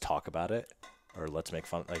 let's talk about it, or let's make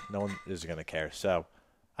fun. Like, no one is gonna care. So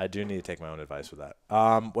I do need to take my own advice with that.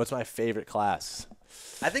 What's my favorite class?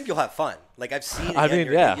 I think you'll have fun. Like, I've seen I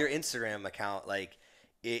mean, yeah. your Instagram account, like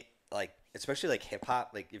it, like especially like hip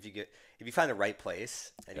hop. Like, if you find the right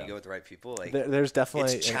place and you go with the right people, like There's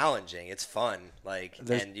definitely it's challenging. It's fun. Like,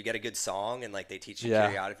 and you get a good song, and like they teach you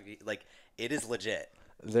choreography. Like, it is legit.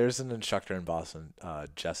 There's an instructor in Boston,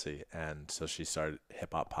 Jessie, and so she started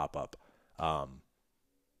hip hop pop up.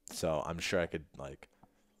 So I'm sure I could, like,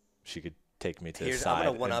 she could take me to the side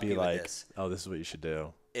and be like, "Oh, this is what you should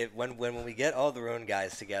do." When we get all the Rhone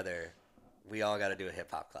guys together, we all got to do a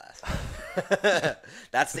hip hop class.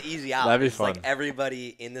 That's the easy out. That'd be it's fun. Like, everybody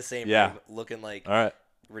in the same room looking like all right.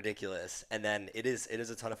 ridiculous, and then it is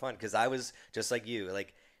a ton of fun, because I was just like you.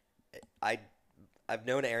 Like, I've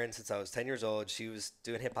known Erin since I was 10 years old. She was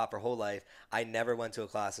doing hip hop her whole life. I never went to a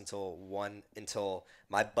class until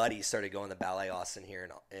my buddy started going to Ballet Austin here,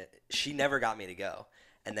 and she never got me to go.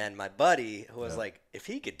 And then my buddy, who was like, if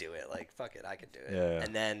he could do it, like, fuck it, I could do it. Yeah.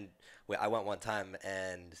 And then I went one time,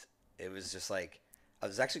 and it was just like, it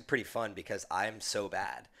was actually pretty fun, because I'm so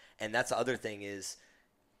bad. And that's the other thing is,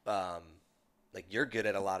 like, you're good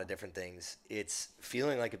at a lot of different things. It's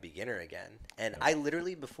feeling like a beginner again. And I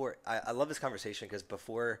literally, I love this conversation, because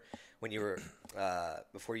before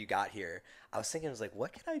you got here, I was thinking, I was like,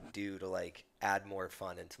 what can I do to like add more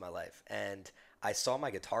fun into my life? And I saw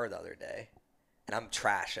my guitar the other day, and I'm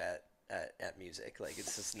trash at music. Like,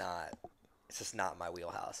 it's just not my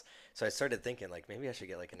wheelhouse. So I started thinking, like, maybe I should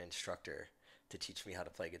get like an instructor to teach me how to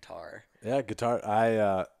play guitar. Yeah,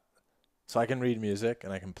 guitar. So I can read music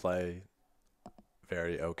and I can play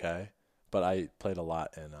very okay, but I played a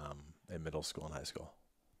lot in middle school and high school.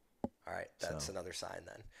 All right, that's another sign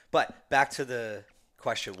then. But back to the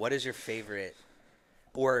question: what is your favorite,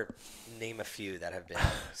 or name a few that have been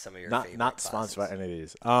some of your favorite Not classes? sponsored by any of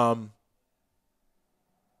these.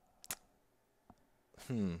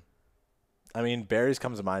 I mean, berries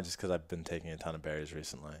comes to mind just because I've been taking a ton of berries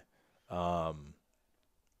recently. So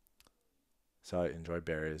I enjoy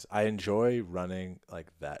berries. I enjoy running like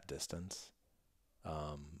that distance.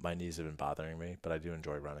 My knees have been bothering me, but I do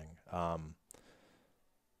enjoy running.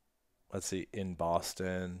 Let's see, in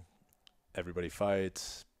Boston, Everybody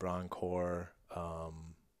Fights, Broncore.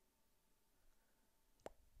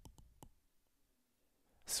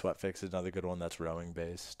 Sweatfix is another good one that's rowing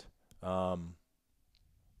based. What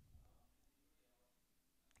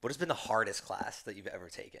has been the hardest class that you've ever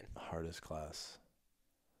taken? Hardest class.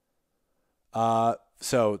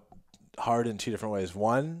 So hard in two different ways.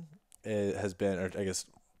 One, it has been, or I guess,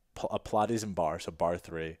 a Pilates and bar. So bar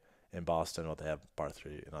 3 in Boston. Well, they have bar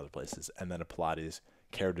 3 in other places, and then a Pilates,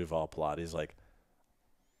 Care Duval Pilates. Like,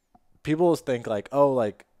 people think like, oh,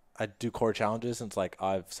 like I do core challenges, and it's like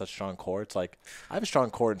I have such strong core. It's like I have a strong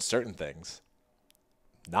core in certain things,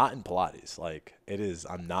 not in Pilates. Like, it is,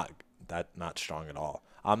 I'm not strong at all.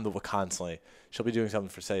 I'm the constantly. She'll be doing something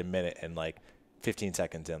for say a minute, and like 15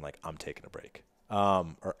 seconds in, like I'm taking a break.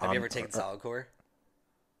 Have you ever taken solid core?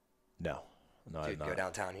 No, Dude, go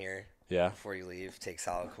downtown here. Yeah. Before you leave, take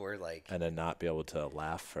solid core, like, and then not be able to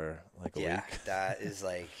laugh for like a week. Yeah, that is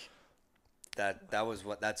like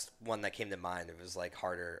that's one that came to mind. It was like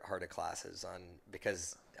harder classes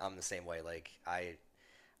because I'm the same way. Like, I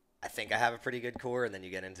think I have a pretty good core, and then you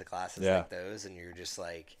get into classes like those, and you're just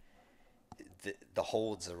like, the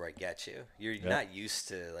holds are what get you. You're Yeah. not used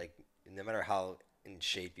to, like, no matter how in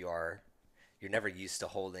shape you are, you're never used to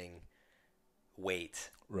holding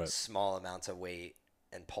weight, Right. small amounts of weight,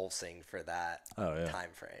 and pulsing for that Oh yeah.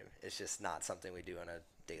 time frame. It's just not something we do on a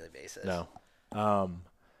daily basis. No. Um,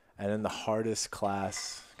 and then the hardest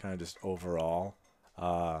class, kind of just overall,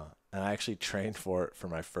 and I actually trained for it for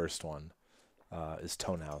my first one, is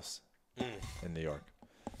Tone House Mm. in New York.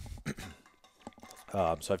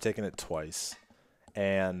 So I've taken it twice,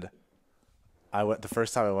 and I went the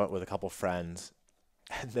first time I went with a couple friends,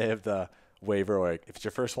 and they have the waiver where if it's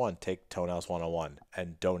your first one, take Tone House 101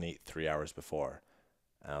 and don't eat 3 hours before.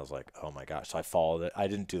 And I was like, oh my gosh. So I followed it. I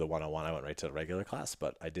didn't do the 101. I went right to the regular class,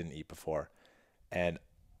 but I didn't eat before. And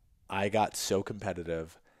I got so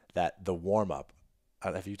competitive that the warm up,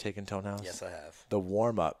 have you taken Tone House? Yes, I have. The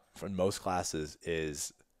warm up for most classes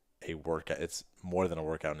is a workout. It's more than a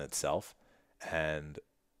workout in itself. And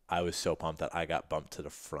I was so pumped that I got bumped to the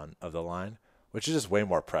front of the line, which is just way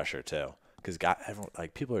more pressure too. Because everyone,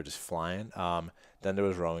 like, people are just flying. Then there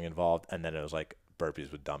was rowing involved, and then it was like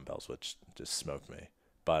burpees with dumbbells, which just smoked me.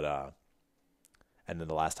 But and then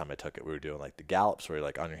the last time I took it, we were doing like the gallops where you're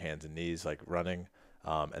like on your hands and knees, like running,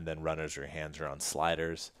 and then runners where your hands are on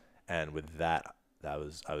sliders. And with that, I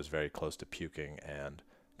was very close to puking and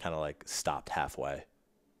kind of like stopped halfway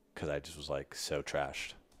because I just was like so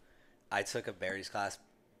trashed. I took a berries class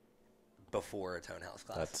before a Tone House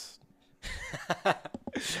class. That's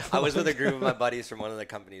I was with a group of my buddies from one of the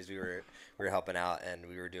companies we were helping out, and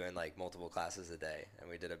we were doing like multiple classes a day, and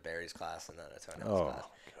we did a berries class and then a Tone House class.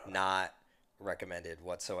 God. Not recommended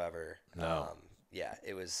whatsoever. No. Yeah,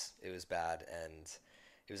 it was bad, and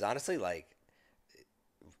it was honestly like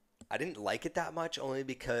I didn't like it that much only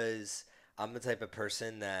because I'm the type of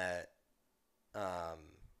person that um,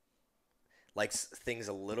 likes things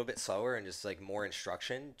a little bit slower and just like more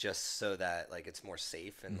instruction, just so that like it's more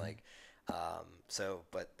safe and like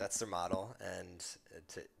but that's their model, and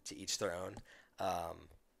to each their own.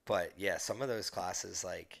 But yeah, some of those classes,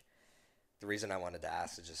 like, the reason I wanted to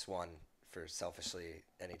ask is just one, for selfishly,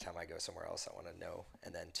 anytime I go somewhere else, I want to know,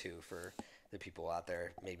 and then two, for the people out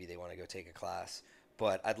there, maybe they want to go take a class.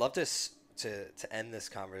 But I'd love to end this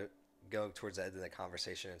go towards the end of the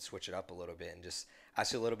conversation and switch it up a little bit and just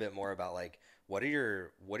ask you a little bit more about, like, what are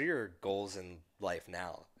your goals in life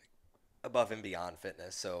now, above and beyond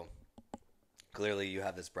fitness? So clearly you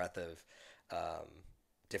have this breadth of um,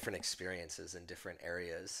 different experiences in different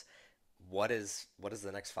areas. What does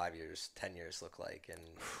the next 5 years, 10 years look like, and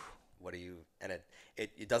what do you? And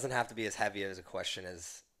it doesn't have to be as heavy as a question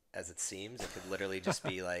as it seems. It could literally just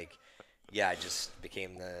be like, yeah, I just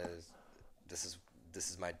became this is this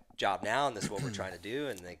is my job now, and this is what we're trying to do,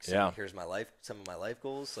 and like, so Yeah. here's some of my life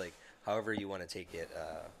goals. Like, however you want to take it,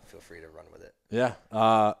 feel free to run with it. Yeah.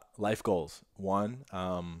 Life goals. One,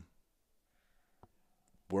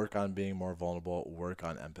 work on being more vulnerable, work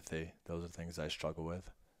on empathy. Those are things I struggle with.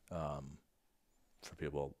 For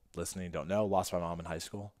people listening don't know, lost my mom in high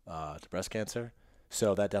school to breast cancer.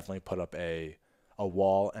 So that definitely put up a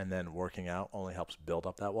wall, and then working out only helps build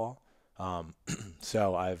up that wall.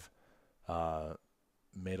 So I've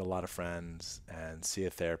made a lot of friends and see a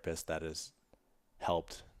therapist that has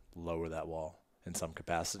helped lower that wall in some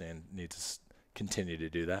capacity, and need to continue to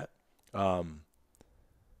do that.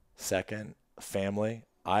 Second, family.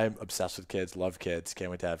 I'm obsessed with kids, love kids,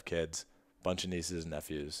 can't wait to have kids. Bunch of nieces and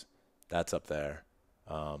nephews. That's up there.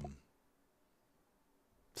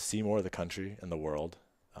 See more of the country and the world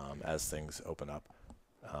as things open up.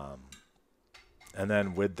 And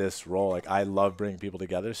then with this role, like, I love bringing people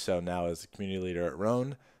together. So now as a community leader at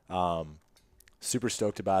Rhone, super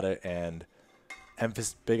stoked about it, and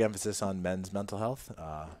big emphasis on men's mental health,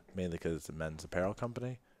 mainly because it's a men's apparel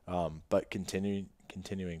company. But continuing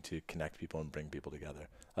to connect people and bring people together.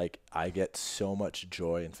 Like, I get so much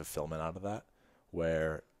joy and fulfillment out of that,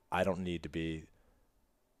 where I don't need to be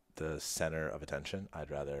the center of attention.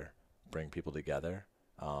 I'd rather bring people together,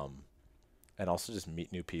 and also just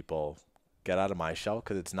meet new people, get out of my shell,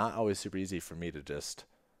 because it's not always super easy for me to just,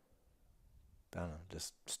 I don't know,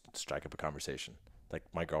 just strike up a conversation. Like,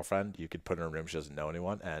 my girlfriend, you could put her in a room, she doesn't know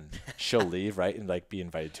anyone, and she'll leave, right, and like be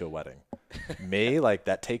invited to a wedding. Me, like,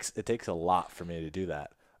 it takes a lot for me to do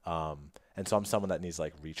that. And so I'm someone that needs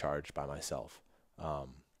like recharge by myself.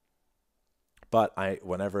 But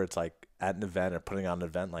whenever it's like at an event or putting on an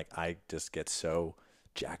event, like, I just get so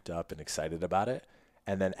jacked up and excited about it.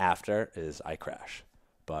 And then after is I crash.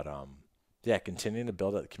 But yeah, continuing to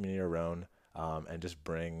build up the community around, and just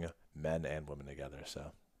bring men and women together.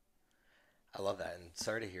 So I love that, and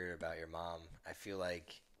sorry to hear about your mom. I feel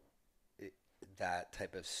like that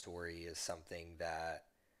type of story is something that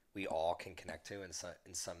we all can connect to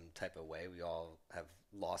in some type of way. We all have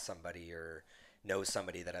lost somebody or know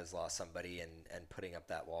somebody that has lost somebody, and putting up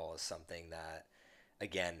that wall is something that,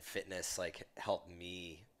 again, fitness like helped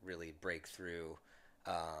me really break through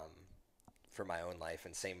for my own life,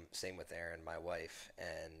 and same with Erin, my wife.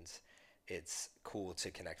 And it's cool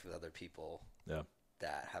to connect with other people Yeah.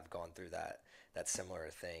 that have gone through that similar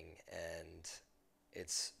thing, and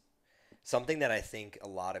it's something that I think a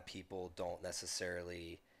lot of people don't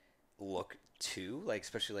necessarily look to, like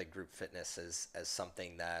especially like group fitness as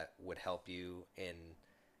something that would help you in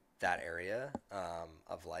that area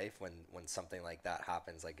of life when something like that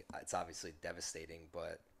happens. Like it's obviously devastating,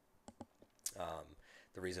 but um,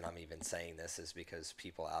 the reason I'm even saying this is because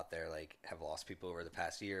people out there like have lost people over the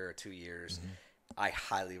past year or 2 years. Mm-hmm. I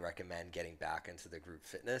highly recommend getting back into the group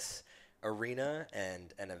fitness arena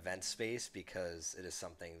and an event space, because it is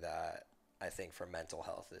something that I think for mental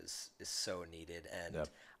health is so needed. And Yep.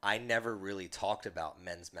 I never really talked about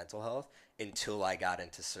men's mental health until I got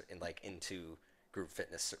into group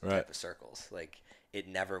fitness Right. type of circles. Like it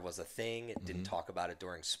never was a thing. It didn't Mm-hmm. talk about it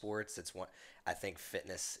during sports. It's one, I think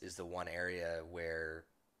fitness is the one area where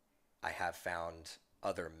I have found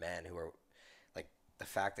other men who are like, the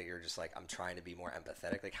fact that you're just like, I'm trying to be more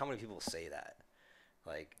empathetic. Like how many people say that?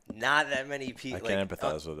 Like not that many I people. can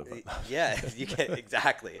empathize with it. But Yeah, you can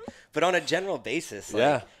exactly. But on a general basis, like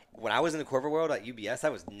yeah. when I was in the corporate world at UBS,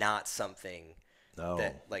 that was not something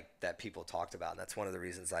No. that people talked about, and that's one of the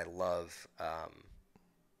reasons I love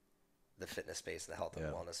the fitness space and the health and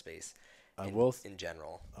Yeah. wellness space I in will. in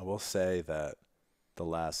general. I will say that the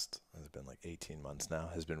last has been like 18 months now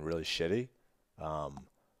has been really shitty. Um,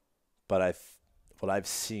 but what I've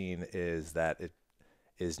seen is that it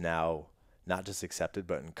is now not just accepted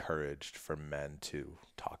but encouraged for men to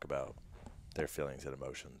talk about their feelings and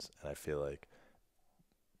emotions. And I feel like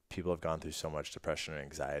people have gone through so much depression and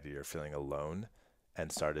anxiety or feeling alone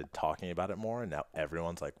and started talking about it more, and now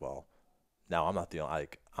everyone's like, well, now I'm not the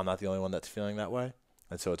only one that's feeling that way.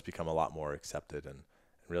 And so it's become a lot more accepted and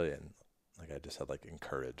really, and like I just said, like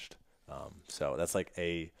encouraged. So that's like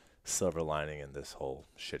a silver lining in this whole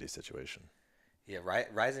shitty situation. Yeah,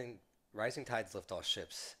 rising tides lift all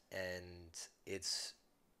ships, and it's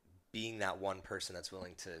being that one person that's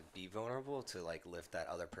willing to be vulnerable to like lift that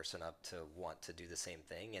other person up to want to do the same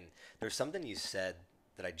thing. And there's something you said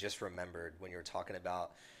that I just remembered when you were talking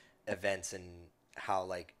about events and how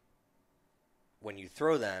like when you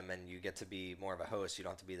throw them and you get to be more of a host, you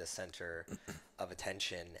don't have to be the center of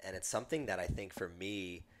attention. And it's something that I think for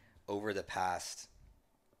me over the past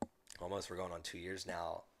almost, we're going on 2 years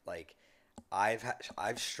now, like I've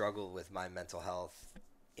struggled with my mental health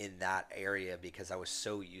in that area because I was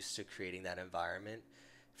so used to creating that environment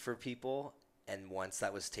for people, and once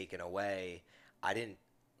that was taken away, I didn't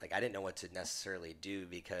know what to necessarily do,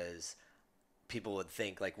 because people would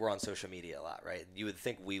think like we're on social media a lot, right? You would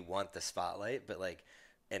think we want the spotlight, but like,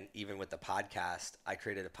 and even with the podcast, I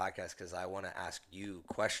created a podcast because I want to ask you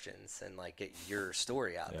questions and like get your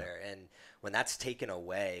story out Yeah. there. And when that's taken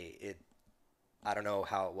away, I don't know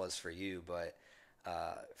how it was for you, but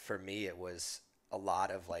for me, it was a lot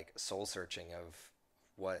of like soul searching of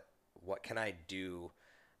what can I do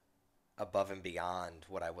above and beyond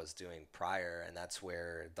what I was doing prior, and that's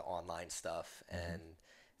where the online stuff Mm-hmm. and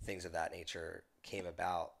things of that nature came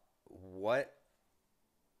about. What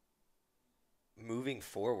moving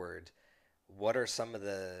forward, what are some of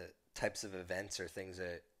the types of events or things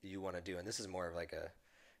that you want to do? And this is more of like a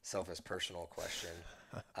selfish personal question.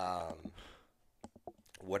 Um,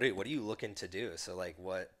 what are you looking to do? So like,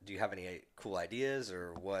 what do you have any cool ideas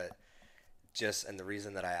or what? Just, and the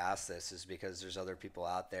reason that I ask this is because there's other people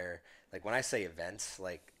out there. Like when I say events,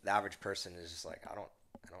 like the average person is just like, I don't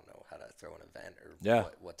know how to throw an event or Yeah.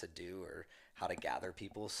 what to do or how to gather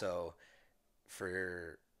people. So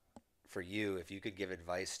for for you, if you could give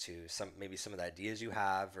advice to maybe some of the ideas you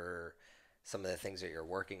have or some of the things that you're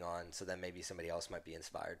working on, so then maybe somebody else might be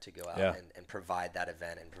inspired to go out Yeah. and provide that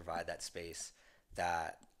event and provide that space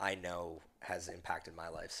that I know has impacted my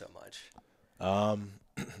life so much. Um,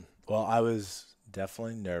 well, I was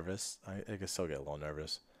definitely nervous. I could still get a little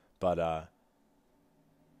nervous, but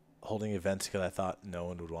holding events because I thought no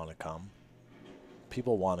one would want to come.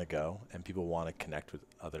 People want to go and people want to connect with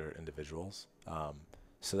other individuals.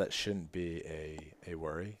 So that shouldn't be a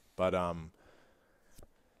worry. But a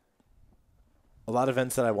lot of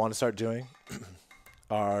events that I want to start doing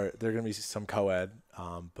are there going to be some co-ed.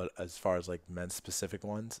 But as far as like men's specific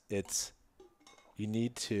ones, I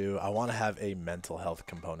want to have a mental health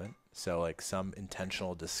component. So like some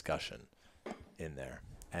intentional discussion in there.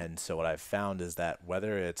 And so what I've found is that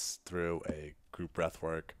whether it's through a group breath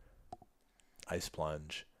work, ice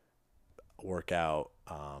plunge, workout.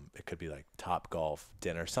 It could be like Top Golf,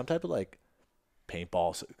 dinner, some type of like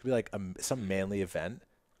paintball. So it could be like some manly event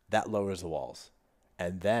that lowers the walls.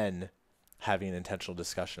 And then having an intentional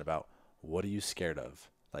discussion about what are you scared of?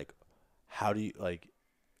 Like, how do you like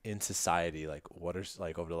in society, like what are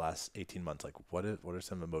like over the last 18 months, like what are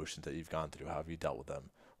some emotions that you've gone through? How have you dealt with them?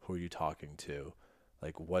 Who are you talking to?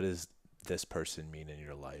 Like, what does this person mean in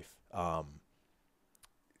your life?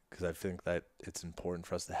 Because I think that it's important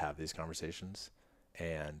for us to have these conversations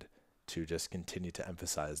and to just continue to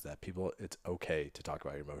emphasize that people, it's okay to talk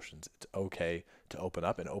about your emotions. It's okay to open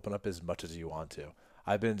up and open up as much as you want to.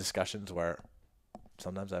 I've been in discussions where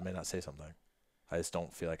sometimes I may not say something. I just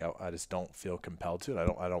don't feel like I just don't feel compelled to,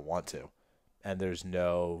 and I don't want to. And there's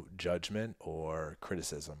no judgment or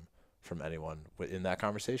criticism from anyone in that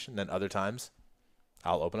conversation. Then other times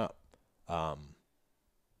I'll open up.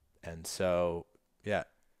 And so, yeah,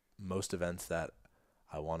 most events that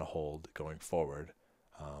I want to hold going forward,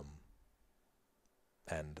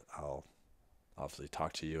 and I'll obviously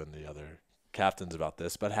talk to you and the other captains about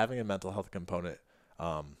this, but having a mental health component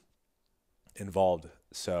involved.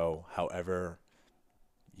 So however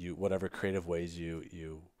whatever creative ways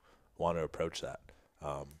you want to approach that.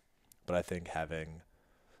 But I think having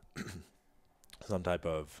some type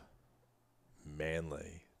of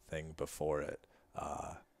manly thing before it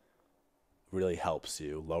really helps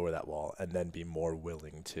you lower that wall and then be more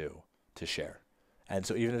willing to share. And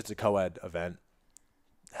so even if it's a co-ed event,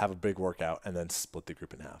 have a big workout and then split the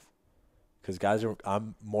group in half. Because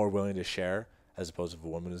I'm more willing to share as opposed to if a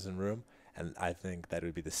woman is in the room. And I think that it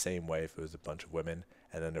would be the same way if it was a bunch of women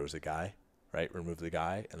and then there was a guy, right? Remove the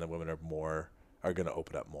guy, and the women are going to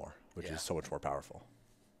open up more, which is so much more powerful.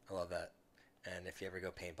 I love that. And if you ever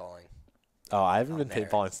go paintballing, oh, I haven't been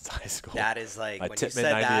paintballing since high school. That is like when you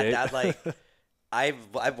said that like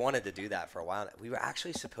I've wanted to do that for a while. We were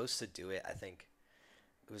actually supposed to do it. I think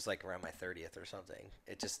it was like around my 30th or something.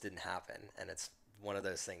 It just didn't happen, and it's one of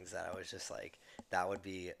those things that I was just like, that would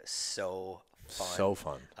be so fun. So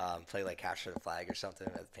fun. Play like capture the flag or something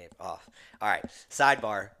with paint. Oh, all right.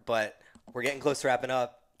 Sidebar, but we're getting close to wrapping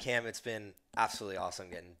up. Cam, it's been absolutely awesome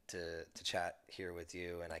getting to chat here with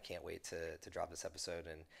you, and I can't wait to drop this episode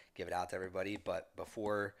and give it out to everybody. But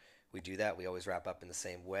before we do that, we always wrap up in the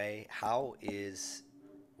same way. What is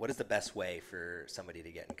the best way for somebody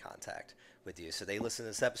to get in contact with you? So they listen to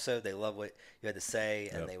this episode, they love what you had to say,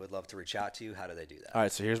 and they would love to reach out to you. How do they do that? All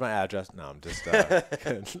right, so here's my address. No, I'm just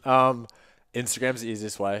Instagram's the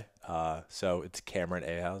easiest way. So it's Cameron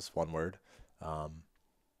Ahouse, one word.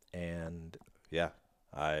 And yeah,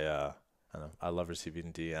 I don't know. I love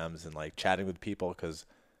receiving DMs and like chatting with people because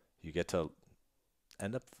you get to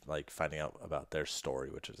end up like finding out about their story,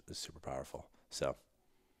 which is super powerful. So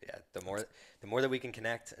yeah, the more that we can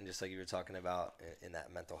connect, and just like you were talking about in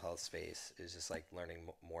that mental health space, is just like learning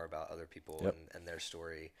more about other people and their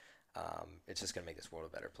story. It's just going to make this world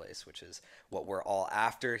a better place, which is what we're all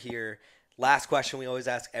after here. Last question we always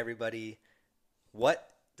ask everybody: what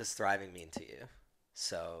does thriving mean to you?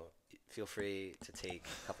 So feel free to take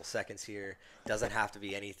a couple seconds here. Doesn't have to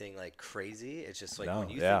be anything like crazy. It's just like when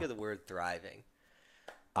you think of the word thriving,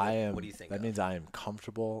 what do you think? That means I am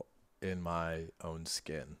comfortable in my own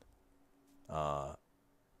skin, and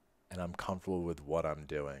I'm comfortable with what I'm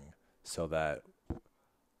doing, so that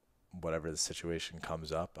whatever the situation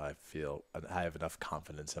comes up, I feel I have enough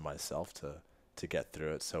confidence in myself to get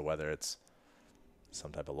through it. So whether it's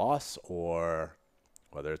some type of loss, or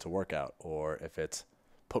whether it's a workout, or if it's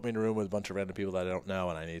put me in a room with a bunch of random people that I don't know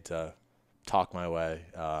and I need to talk my way,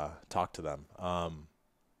 talk to them.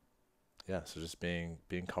 So just being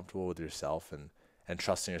comfortable with yourself and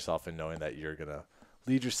trusting yourself and knowing that you're going to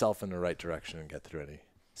lead yourself in the right direction and get through any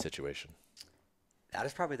situation. That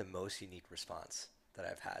is probably the most unique response that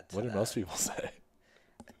I've had. What do most people say?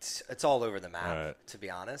 It's all over the map, to be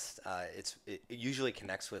honest. It usually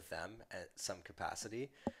connects with them at some capacity,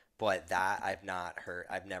 but that I've not heard,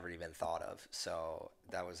 I've never even thought of. So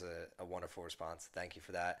that was a wonderful response. Thank you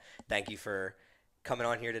for that. Thank you for coming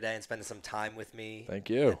on here today and spending some time with me. Thank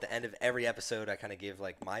you. At the end of every episode, I kind of give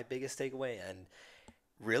like my biggest takeaway, and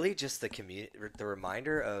really just the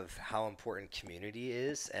reminder of how important community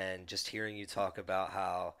is, and just hearing you talk about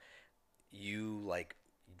how you like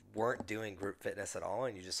weren't doing group fitness at all,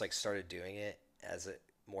 and you just like started doing it as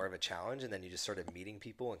more of a challenge, and then you just started meeting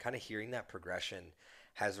people, and kind of hearing that progression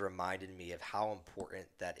has reminded me of how important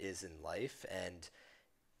that is in life. And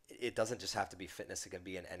it doesn't just have to be fitness. It can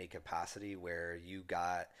be in any capacity where you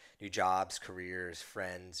got new jobs, careers,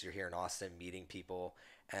 friends, you're here in Austin meeting people,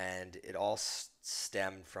 and it all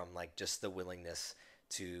stemmed from like just the willingness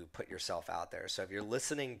to put yourself out there. So if you're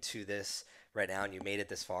listening to this right now and you made it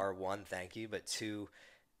this far, one, thank you, but two,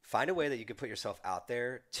 find a way that you can put yourself out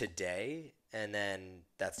there today, and then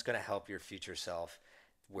that's going to help your future self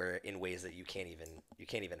where in ways that you can't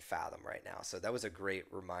even fathom right now. So that was a great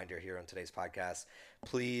reminder here on today's podcast.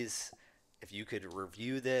 Please, if you could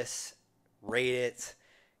review this, rate it,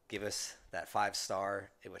 give us that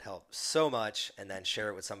 5-star, it would help so much, and then share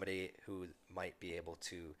it with somebody who might be able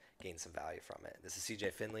to gain some value from it. This is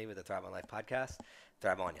CJ Finley with the Thrive on Life podcast.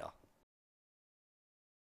 Thrive on, y'all.